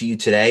talking to you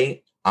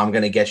today, I'm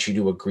going to get you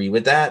to agree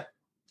with that.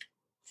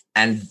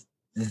 And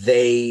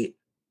they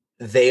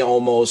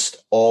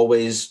almost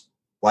always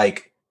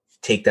like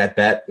take that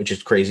bet, which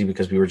is crazy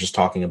because we were just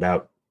talking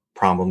about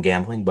problem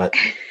gambling. But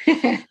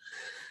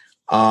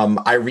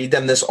I read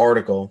them this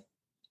article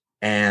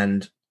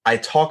and I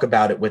talk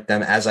about it with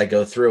them as I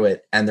go through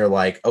it. And they're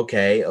like,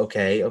 okay.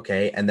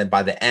 And then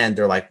by the end,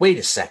 they're like, wait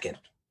a second,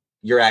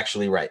 you're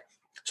actually right.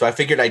 So I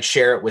figured I'd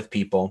share it with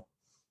people,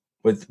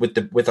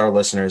 with our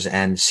listeners,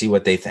 and see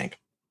what they think.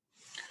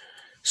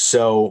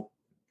 So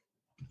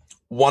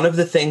one of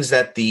the things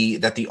that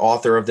the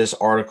author of this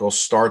article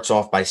starts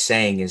off by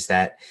saying is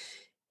that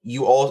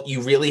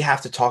you really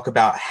have to talk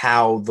about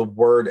how the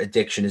word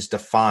addiction is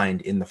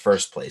defined in the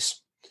first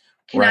place.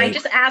 Can I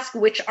just ask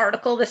which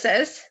article this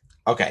is?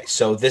 Okay,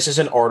 so this is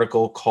an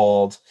article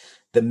called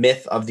 "The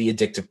Myth of the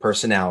Addictive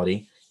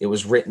Personality." It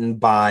was written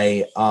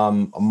by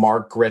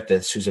Mark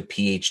Griffiths, who's a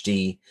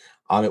PhD.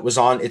 It's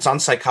on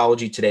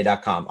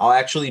psychologytoday.com. I'll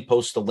actually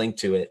post the link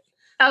to it.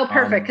 Oh,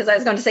 perfect. Because I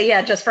was going to say,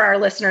 yeah, just for our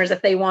listeners,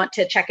 if they want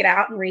to check it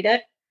out and read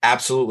it.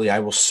 Absolutely. I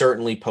will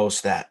certainly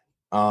post that.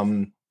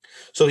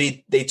 So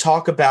he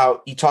talks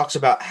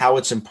about how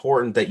it's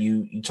important that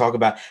you talk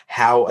about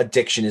how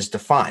addiction is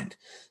defined.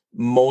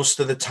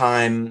 Most of the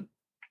time,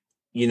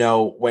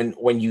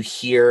 when you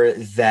hear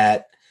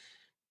that,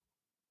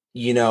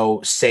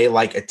 say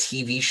like a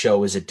TV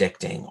show is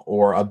addicting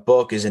or a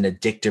book is an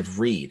addictive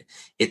read,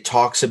 it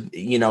talks,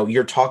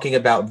 you're talking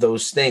about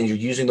those things. You're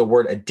using the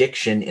word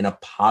addiction in a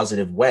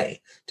positive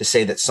way to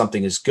say that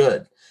something is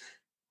good.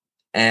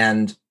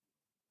 And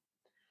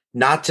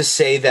not to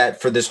say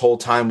that for this whole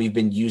time we've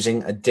been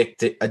using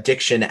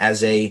addiction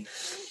as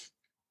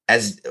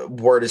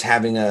word as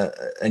having a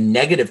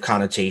negative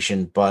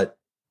connotation, but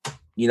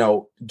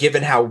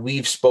given how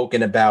we've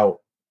spoken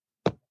about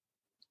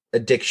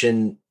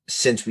addiction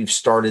since we've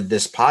started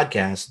this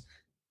podcast,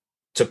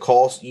 to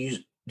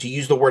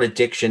use the word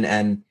addiction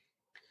and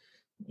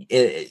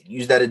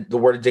use the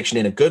word addiction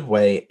in a good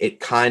way, it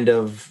kind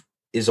of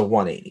is a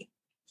 180.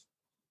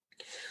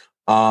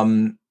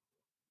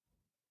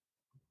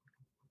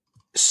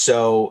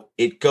 So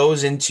it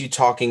goes into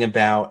talking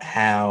about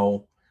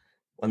how,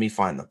 let me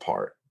find the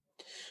part.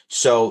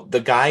 So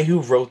the guy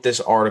who wrote this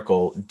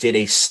article did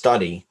a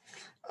study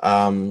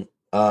of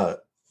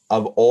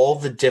all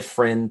the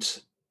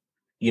different,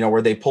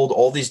 where they pulled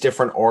all these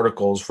different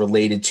articles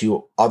related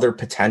to other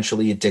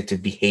potentially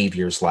addictive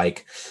behaviors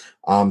like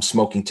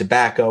smoking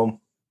tobacco,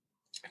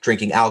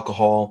 drinking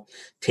alcohol,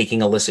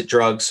 taking illicit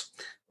drugs,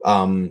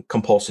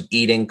 compulsive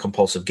eating,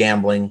 compulsive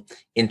gambling,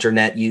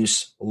 internet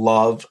use,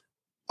 love,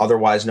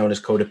 otherwise known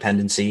as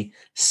codependency,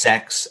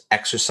 sex,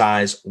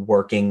 exercise,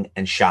 working,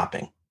 and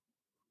shopping.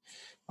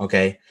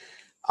 Okay.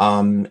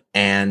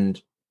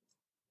 And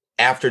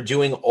after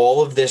doing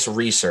all of this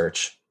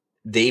research,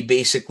 they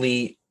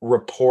basically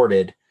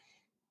reported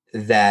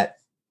that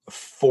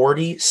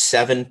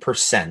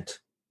 47%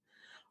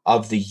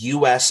 of the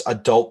U.S.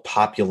 adult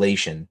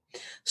population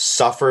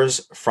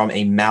suffers from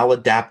a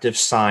maladaptive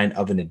sign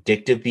of an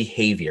addictive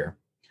behavior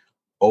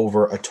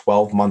over a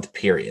 12-month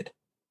period.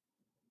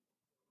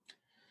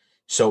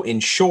 So in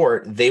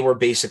short, they were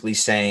basically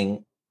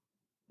saying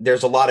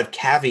there's a lot of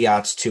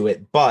caveats to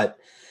it, but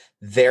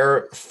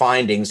their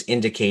findings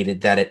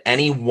indicated that at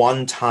any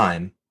one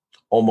time,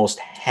 almost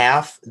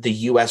half the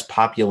U.S.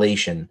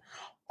 population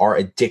are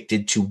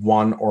addicted to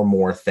one or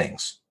more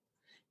things.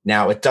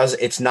 Now,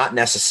 it's not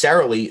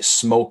necessarily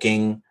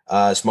smoking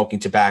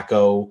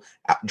tobacco,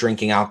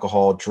 drinking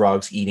alcohol,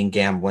 drugs, eating,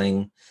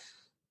 gambling,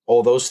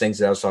 all those things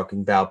that I was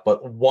talking about.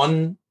 But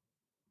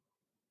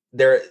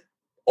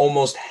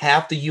almost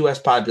half the U.S.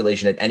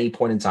 population at any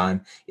point in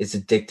time is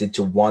addicted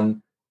to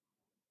one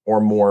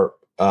or more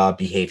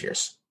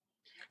behaviors.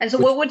 And so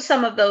what would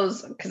some of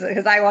those,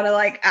 because I want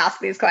to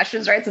ask these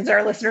questions, right? Since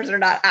our listeners are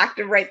not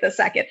active right this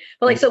second.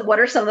 But so what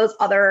are some of those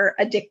other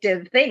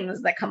addictive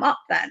things that come up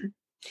then?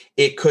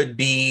 It could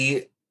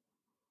be,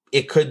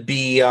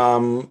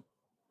 what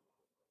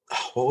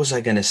was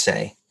I going to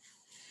say?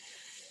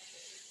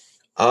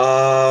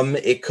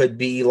 It could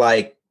be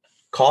like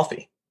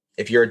coffee.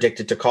 If you're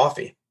addicted to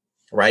coffee,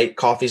 right?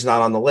 Coffee's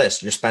not on the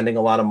list. You're spending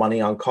a lot of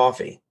money on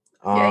coffee.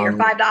 Your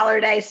 $5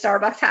 a day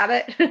Starbucks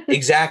habit.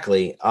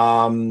 Exactly.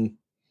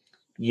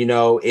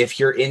 If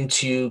you're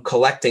into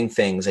collecting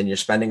things and you're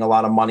spending a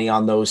lot of money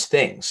on those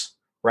things,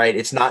 right?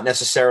 It's not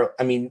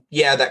necessarily,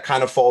 that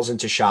kind of falls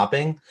into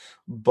shopping,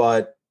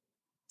 but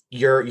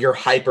you're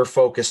hyper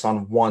focused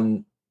on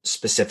one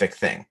specific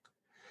thing.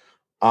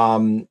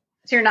 So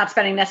you're not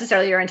spending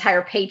necessarily your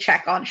entire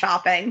paycheck on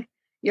shopping.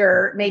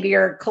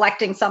 You're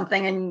collecting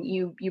something and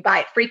you buy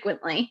it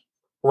frequently.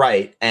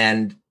 Right.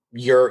 And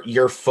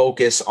your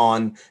focus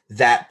on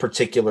that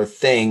particular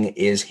thing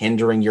is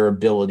hindering your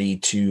ability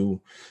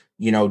to,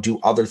 do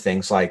other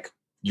things like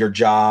your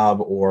job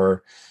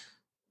or,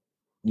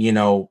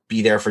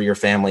 be there for your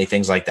family,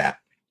 things like that.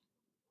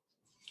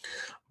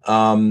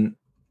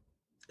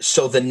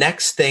 So the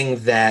next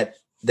thing that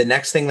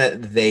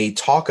they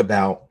talk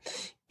about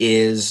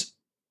is,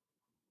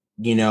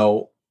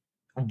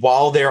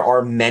 while there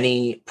are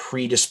many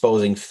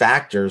predisposing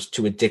factors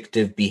to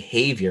addictive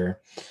behavior,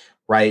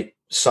 right?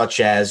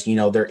 Such as,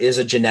 there is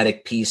a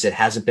genetic piece that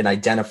hasn't been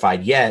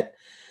identified yet,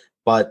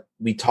 but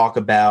we talk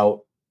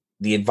about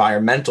the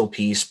environmental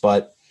piece,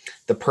 but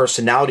the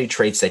personality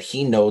traits that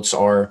he notes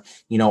are,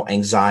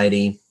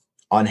 anxiety,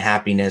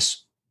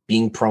 unhappiness,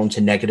 being prone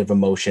to negative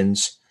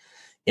emotions,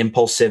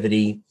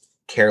 impulsivity,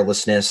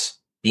 carelessness,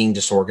 being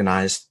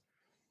disorganized.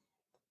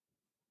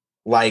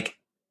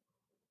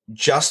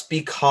 Just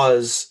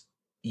because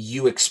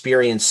you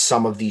experience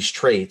some of these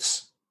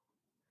traits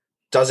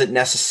doesn't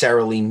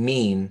necessarily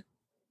mean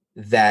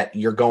that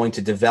you're going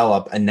to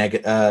develop an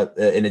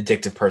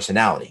addictive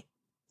personality,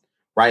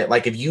 right?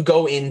 Like if you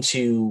go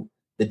into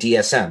the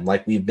DSM,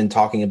 like we've been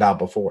talking about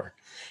before,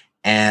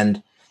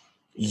 and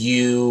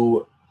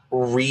you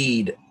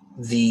read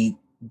the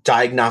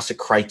diagnostic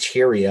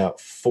criteria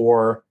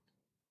for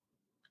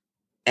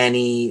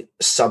any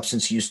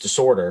substance use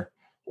disorder,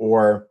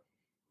 or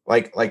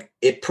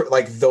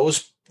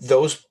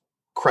those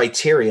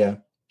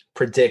criteria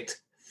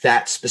predict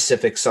that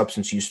specific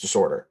substance use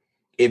disorder.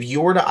 If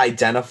you were to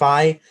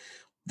identify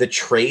the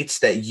traits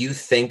that you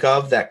think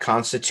of that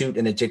constitute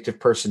an addictive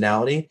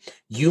personality,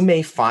 you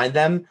may find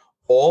them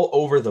all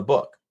over the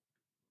book,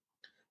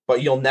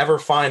 but you'll never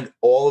find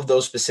all of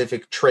those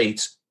specific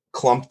traits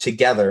clumped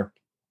together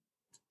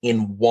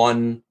in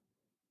one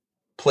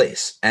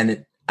place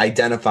and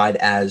identified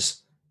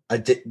as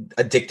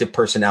addictive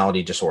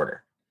personality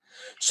disorder.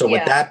 So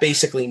what that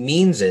basically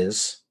means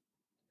is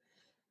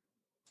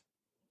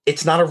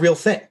it's not a real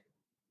thing.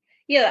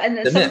 Yeah,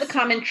 and some of the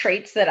common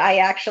traits that I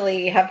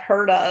actually have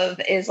heard of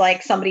is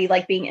somebody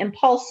being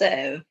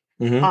impulsive,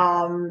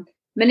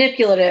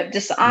 manipulative,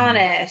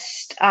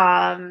 dishonest,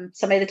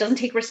 somebody that doesn't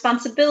take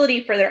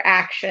responsibility for their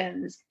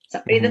actions,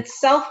 somebody that's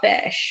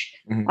selfish,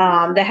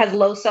 that has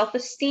low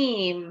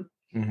self-esteem,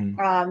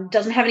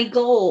 doesn't have any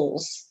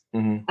goals,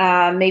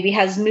 maybe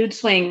has mood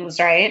swings,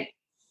 right?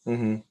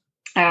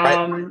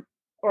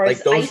 Or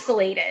is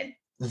isolated.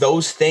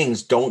 Those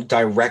things don't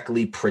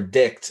directly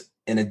predict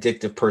an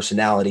addictive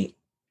personality,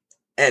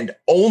 and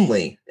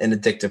only an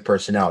addictive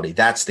personality.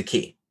 That's the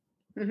key,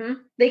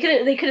 They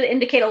could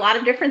indicate a lot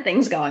of different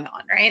things going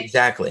on, right?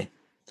 Exactly.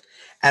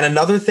 And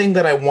another thing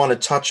that I want to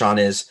touch on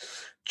is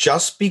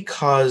just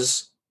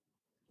because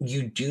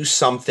you do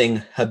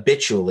something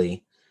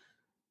habitually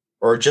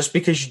or just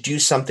because you do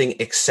something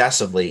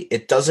excessively,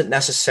 it doesn't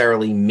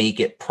necessarily make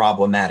it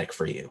problematic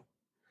for you,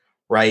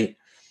 right?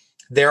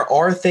 There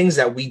are things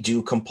that we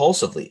do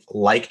compulsively,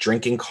 like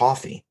drinking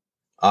coffee.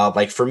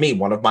 Like for me,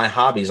 one of my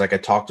hobbies, like I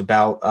talked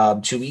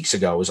about 2 weeks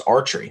ago, is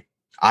archery.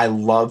 I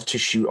love to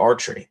shoot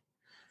archery.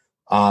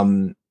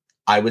 Um,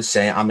 I would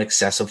say I'm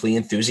excessively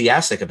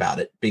enthusiastic about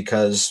it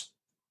because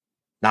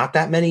not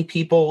that many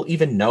people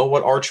even know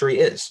what archery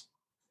is.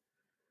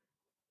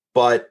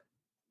 But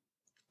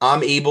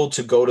I'm able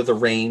to go to the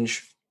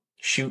range,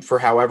 shoot for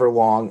however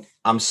long.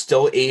 I'm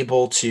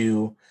able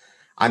to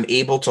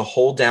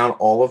hold down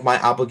all of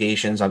my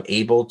obligations. I'm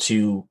able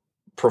to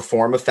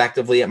perform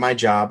effectively at my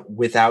job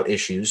without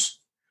issues.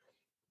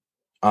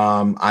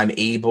 I'm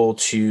able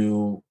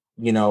to,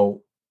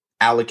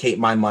 allocate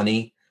my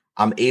money.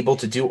 I'm able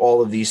to do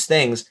all of these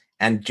things,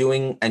 and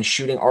doing and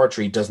shooting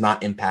archery does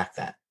not impact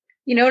that.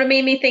 You know what it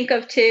made me think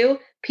of too?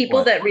 People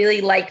What? that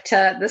really like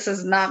to, this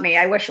is not me.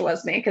 I wish it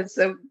was me because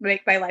it would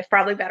make my life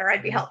probably better.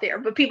 I'd be healthier.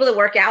 But people that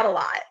work out a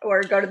lot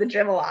or go to the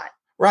gym a lot.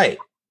 Right.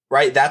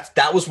 Right.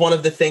 That was one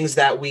of the things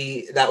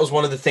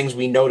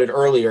we noted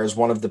earlier as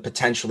one of the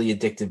potentially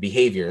addictive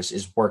behaviors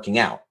is working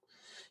out.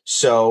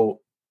 So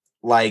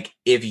like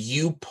if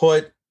you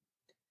put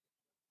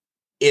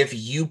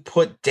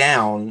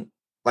down,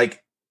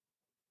 like,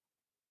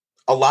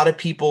 a lot of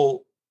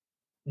people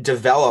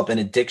develop an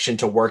addiction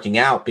to working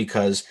out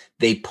because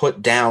they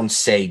put down,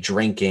 say,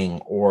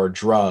 drinking or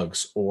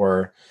drugs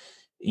or,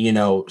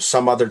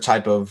 some other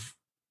type of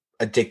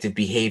addictive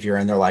behavior.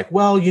 And they're like,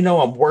 well,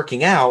 I'm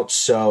working out.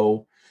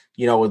 So,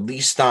 at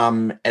least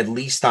I'm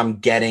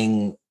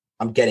getting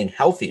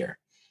healthier.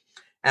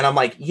 And I'm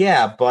like,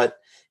 yeah, but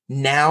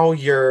now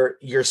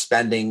you're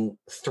spending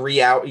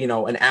 3 hours,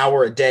 an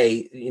hour a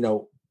day,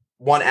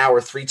 1 hour,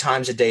 3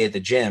 times a day at the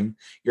gym.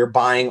 You're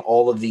buying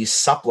all of these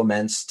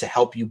supplements to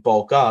help you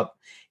bulk up.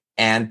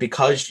 And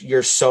because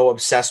you're so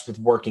obsessed with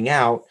working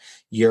out,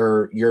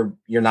 you're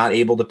not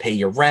able to pay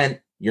your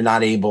rent. You're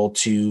not able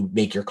to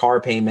make your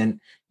car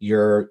payment.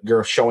 You're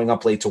showing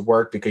up late to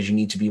work because you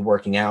need to be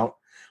working out.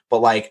 But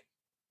like,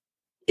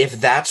 if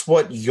that's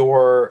what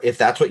your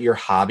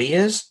hobby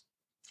is,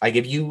 like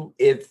if you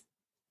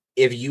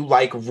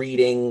like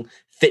reading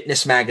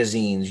fitness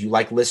magazines, you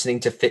like listening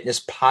to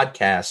fitness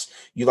podcasts,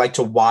 you like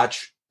to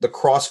watch the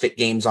CrossFit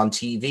games on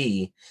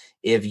TV,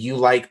 if you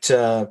like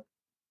to,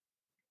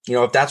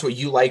 if that's what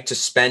you like to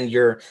spend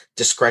your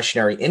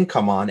discretionary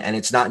income on and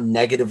it's not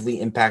negatively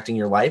impacting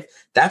your life,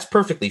 that's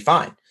perfectly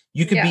fine.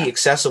 You could be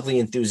excessively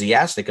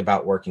enthusiastic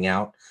about working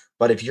out,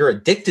 but if you're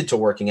addicted to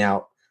working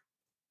out,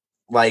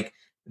 like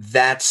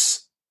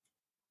that's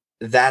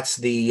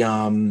the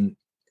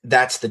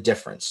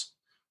difference,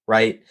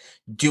 right?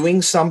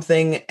 Doing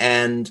something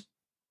and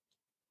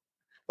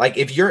like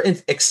if you're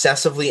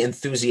excessively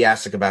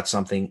enthusiastic about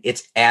something,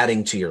 it's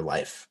adding to your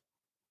life,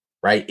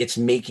 right? It's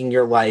making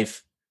your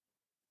life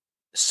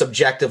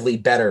subjectively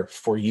better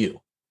for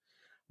you.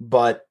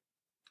 But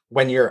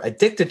when you're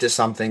addicted to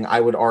something, I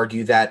would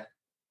argue that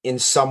in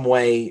some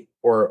way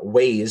or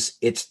ways,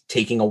 it's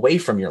taking away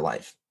from your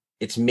life.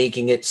 It's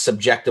making it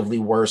subjectively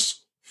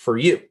worse for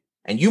you.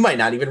 And you might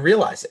not even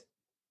realize it.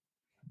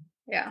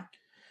 Yeah.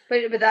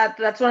 But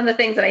that's one of the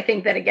things that I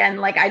think that, again,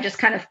 like I just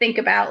kind of think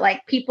about,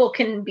 like, people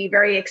can be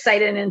very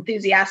excited and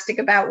enthusiastic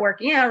about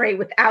working out, right,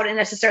 without it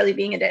necessarily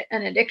being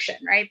an addiction,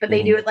 right? But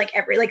they do it like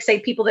say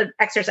people that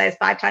exercise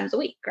 5 times a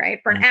week, right,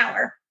 for an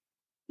hour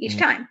each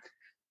time.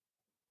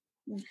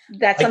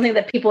 That's something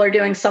that people are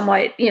doing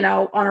somewhat,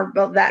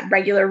 on that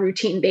regular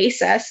routine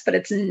basis, but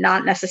it's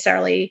not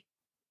necessarily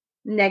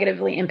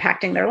negatively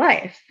impacting their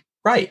life.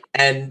 Right.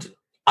 And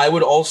I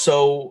would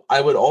also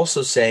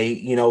say,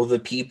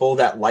 the people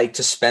that like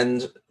to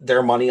spend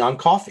their money on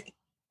coffee,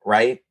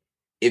 right?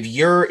 If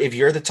you're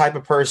the type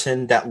of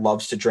person that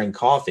loves to drink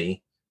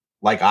coffee,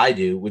 like I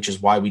do, which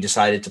is why we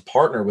decided to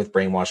partner with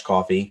Brainwash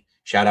Coffee.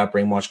 Shout out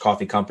Brainwash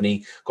Coffee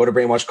Company. Go to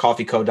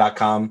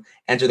brainwashcoffeeco.com,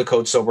 enter the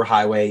code Sober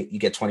Highway, you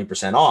get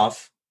 20%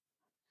 off.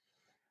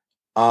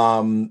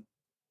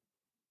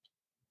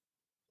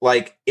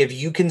 Like if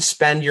you can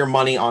spend your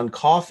money on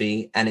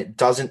coffee and it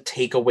doesn't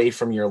take away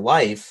from your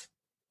life,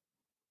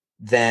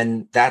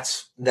 then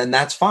that's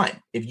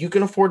fine. If you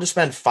can afford to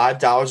spend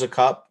 $5 a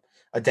cup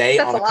a day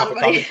on a cup of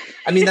coffee,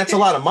 I mean, that's a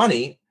lot of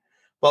money.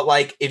 But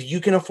like, if you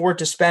can afford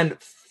to spend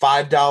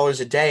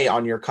 $5 a day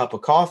on your cup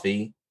of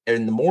coffee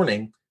in the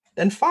morning,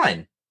 then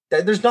fine.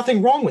 There's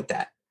nothing wrong with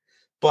that.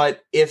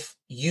 But if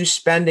you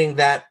spending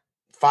that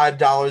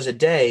 $5 a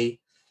day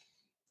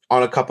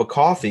on a cup of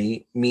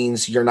coffee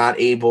means you're not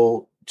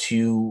able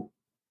to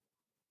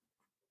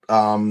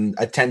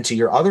attend to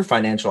your other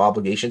financial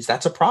obligations,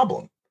 that's a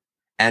problem.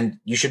 And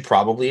you should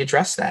probably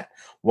address that.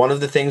 One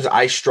of the things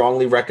I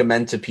strongly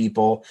recommend to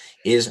people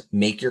is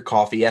make your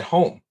coffee at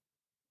home.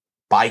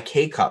 Buy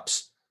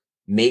K-cups.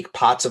 Make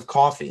pots of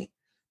coffee.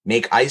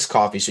 Make iced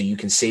coffee so you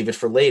can save it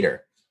for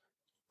later.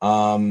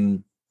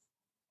 That's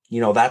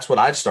what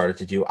I've started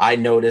to do. I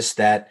noticed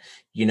that,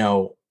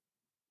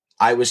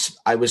 I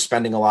was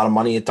spending a lot of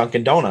money at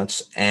Dunkin'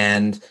 Donuts,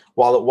 and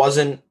while it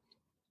wasn't,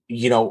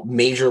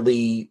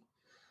 majorly,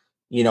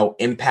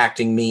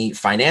 impacting me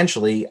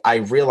financially, I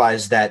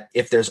realized that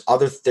if there's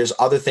other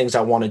things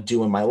I want to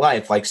do in my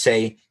life, like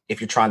say if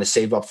you're trying to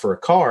save up for a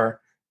car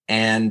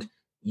and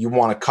you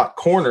want to cut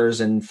corners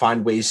and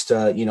find ways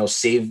to,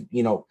 save,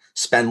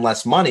 spend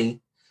less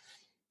money,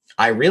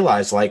 I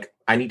realized like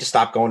I need to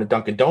stop going to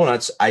Dunkin'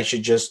 Donuts. I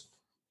should just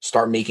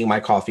start making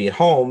my coffee at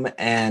home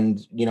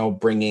and,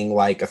 bringing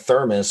like a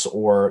thermos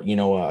or,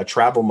 a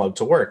travel mug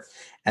to work.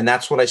 And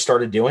that's what I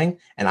started doing.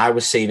 And I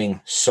was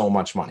saving so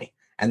much money.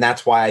 And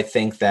that's why I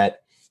think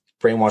that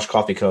Brainwash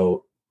Coffee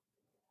Co.,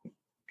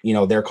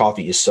 their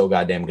coffee is so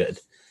goddamn good.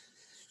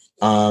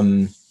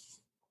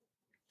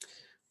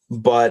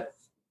 But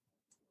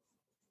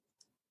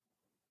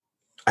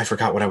I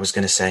forgot what I was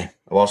going to say.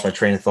 I lost my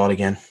train of thought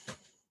again.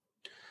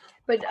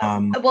 But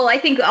well, I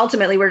think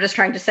ultimately we're just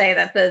trying to say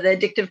that the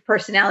addictive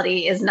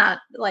personality is not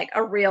like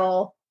a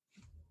real.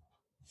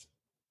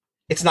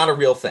 It's not a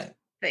real thing.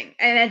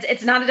 And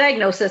it's not a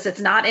diagnosis. It's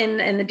not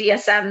in the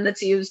DSM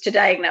that's used to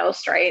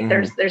diagnose, right?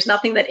 Mm-hmm. There's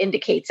nothing that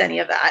indicates any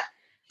of that.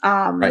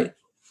 Right.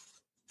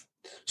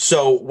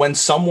 So when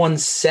someone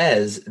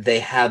says they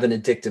have an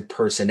addictive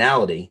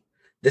personality,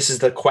 this is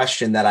the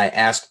question that I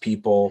ask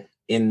people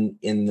in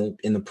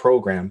the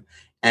program.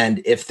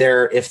 And if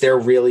they're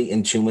really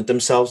in tune with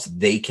themselves,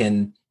 they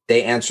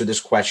answer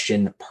this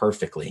question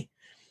perfectly.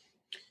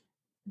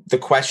 The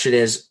question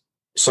is,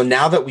 so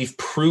now that we've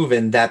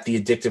proven that the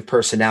addictive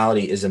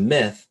personality is a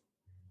myth,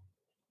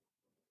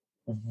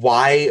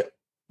 why,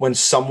 when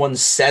someone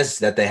says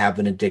that they have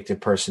an addictive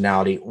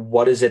personality,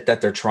 what is it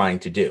that they're trying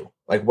to do?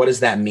 Like, what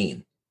does that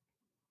mean?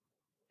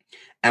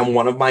 And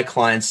one of my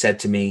clients said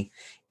to me,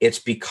 it's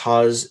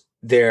because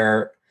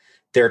they're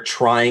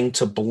trying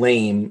to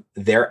blame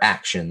their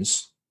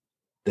actions,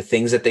 the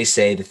things that they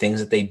say, the things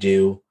that they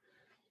do,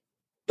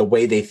 the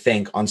way they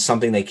think on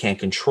something they can't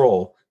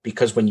control.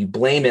 Because when you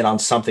blame it on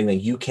something that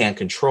you can't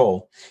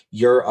control,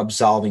 you're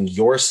absolving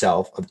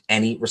yourself of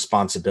any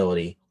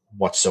responsibility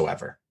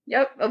whatsoever.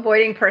 Yep.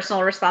 Avoiding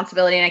personal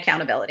responsibility and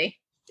accountability.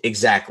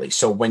 Exactly.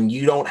 So when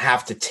you don't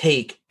have to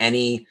take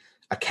any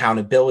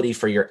accountability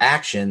for your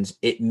actions,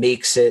 it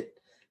makes it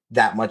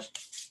that much.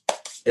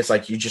 It's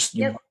like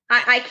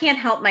I can't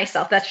help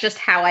myself. That's just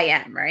how I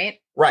am. Right.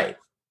 Right.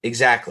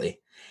 Exactly.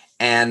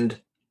 And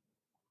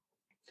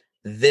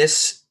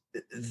this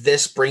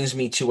brings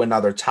me to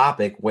another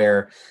topic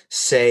where,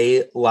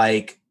 say,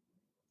 like,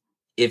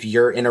 if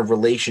you're in a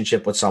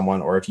relationship with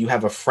someone, or if you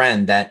have a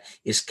friend that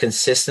is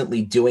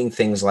consistently doing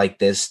things like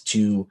this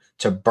to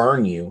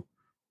burn you,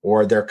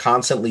 or they're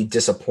constantly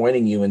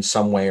disappointing you in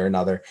some way or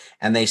another,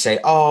 and they say,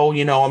 oh,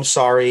 I'm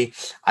sorry,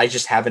 I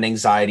just have an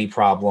anxiety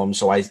problem,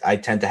 so I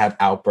tend to have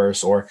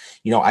outbursts, or,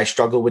 I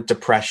struggle with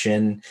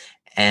depression,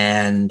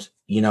 and,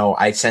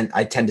 I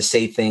tend to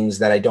say things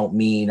that I don't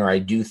mean, or I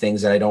do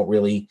things that I don't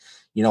really,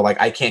 like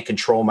I can't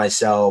control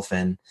myself,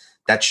 and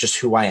that's just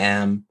who I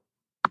am.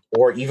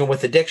 Or even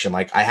with addiction,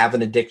 like I have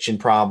an addiction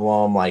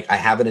problem, like I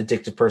have an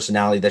addictive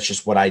personality. That's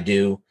just what I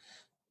do.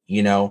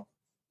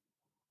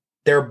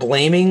 They're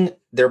blaming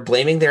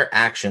their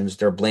actions.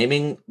 They're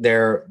blaming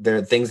their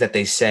things that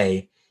they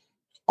say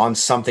on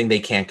something they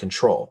can't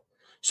control.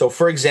 So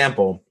for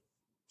example,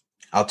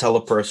 I'll tell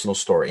a personal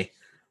story.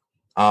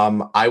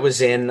 I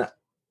was in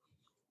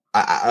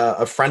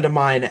a friend of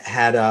mine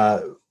had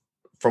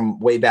from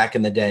way back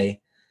in the day,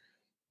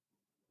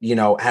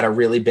 had a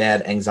really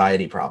bad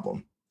anxiety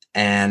problem,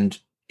 and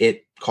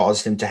it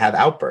caused him to have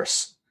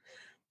outbursts.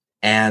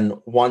 And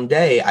one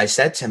day I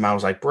said to him, I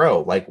was like,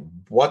 bro, like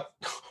what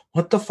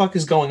the fuck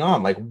is going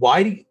on? Like,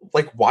 why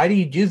do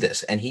you do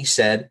this? And he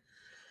said,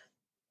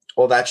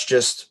 well, that's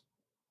just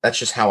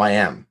how I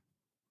am.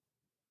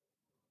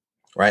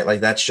 Right?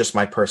 Like, that's just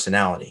my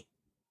personality.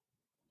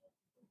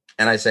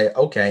 And I say,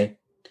 okay,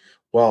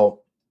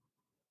 well,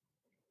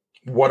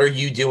 what are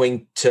you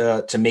doing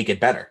to make it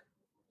better?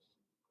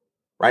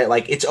 Right?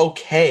 Like, it's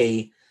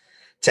okay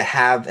to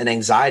have an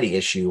anxiety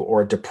issue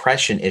or a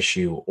depression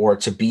issue, or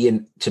to be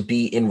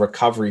in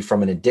recovery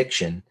from an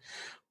addiction.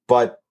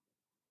 But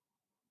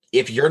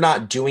if you're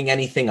not doing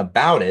anything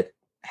about it,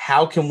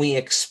 how can we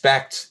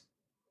expect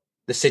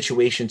the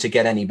situation to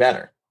get any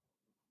better?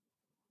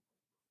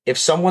 If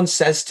someone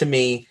says to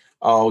me,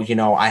 oh,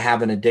 I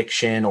have an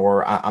addiction,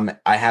 or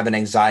I have an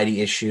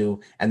anxiety issue,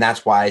 and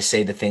that's why I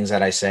say the things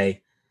that I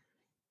say,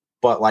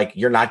 but like,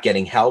 you're not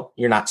getting help,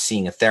 you're not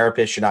seeing a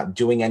therapist, you're not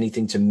doing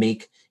anything to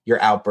make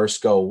your outbursts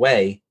go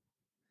away,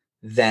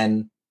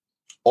 then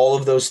all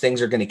of those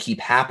things are going to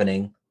keep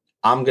happening.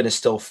 I'm going to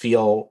still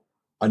feel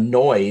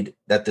annoyed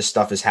that this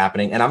stuff is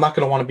happening, and I'm not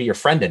going to want to be your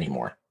friend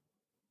anymore.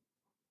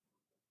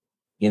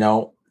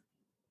 Well,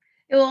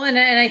 and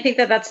I think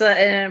that's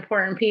an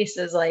important piece,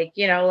 is like,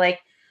 like,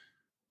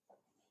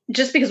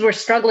 just because we're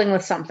struggling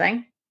with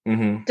something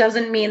mm-hmm.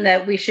 doesn't mean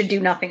that we should do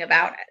nothing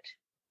about it.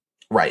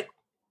 Right.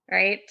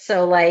 Right.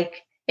 So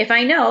like, if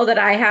I know that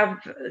I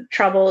have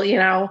trouble,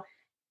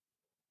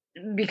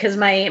 because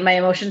my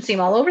emotions seem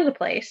all over the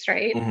place,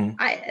 right?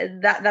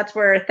 That's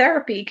where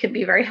therapy could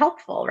be very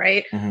helpful,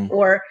 right?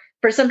 Or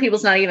for some people,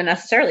 it's not even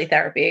necessarily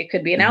therapy. It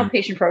could be an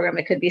outpatient program.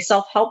 It could be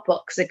self-help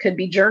books. It could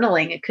be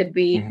journaling. It could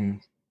be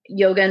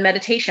yoga and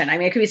meditation. I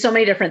mean, it could be so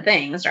many different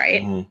things,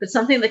 right? But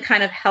something that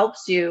kind of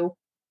helps you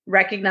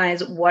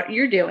recognize what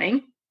you're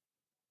doing,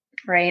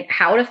 right?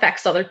 How it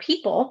affects other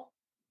people.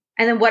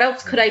 And then what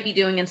else could I be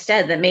doing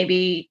instead that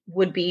maybe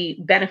would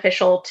be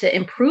beneficial to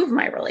improve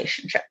my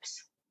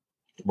relationships?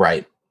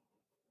 Right.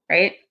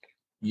 Right.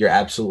 You're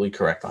absolutely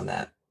correct on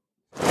that.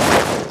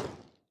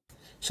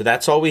 So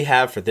that's all we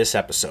have for this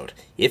episode.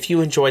 If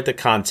you enjoyed the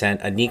content,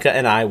 Anika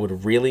and I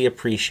would really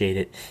appreciate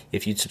it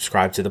if you'd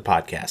subscribe to the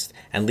podcast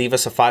and leave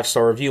us a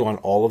 5-star review on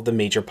all of the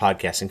major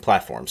podcasting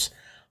platforms.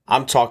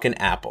 I'm talking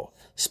Apple,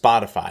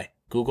 Spotify,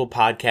 Google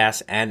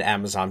Podcasts, and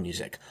Amazon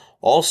Music.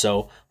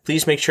 Also,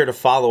 please make sure to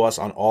follow us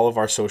on all of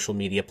our social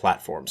media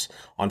platforms.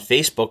 On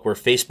Facebook, we're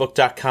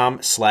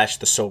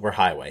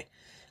facebook.com/thesoberhighway.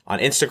 On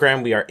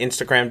Instagram, we are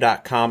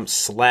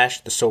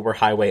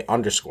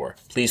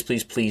instagram.com/thesoberhighway_. Please,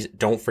 please, please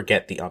don't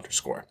forget the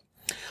underscore.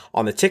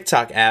 On the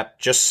TikTok app,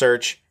 just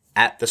search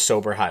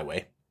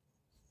 @thesoberhighway.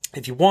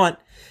 If you want,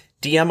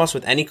 DM us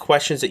with any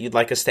questions that you'd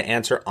like us to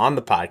answer on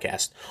the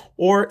podcast,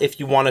 or if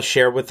you want to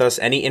share with us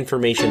any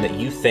information that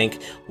you think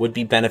would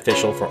be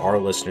beneficial for our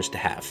listeners to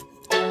have.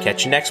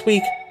 Catch you next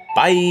week.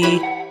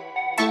 Bye.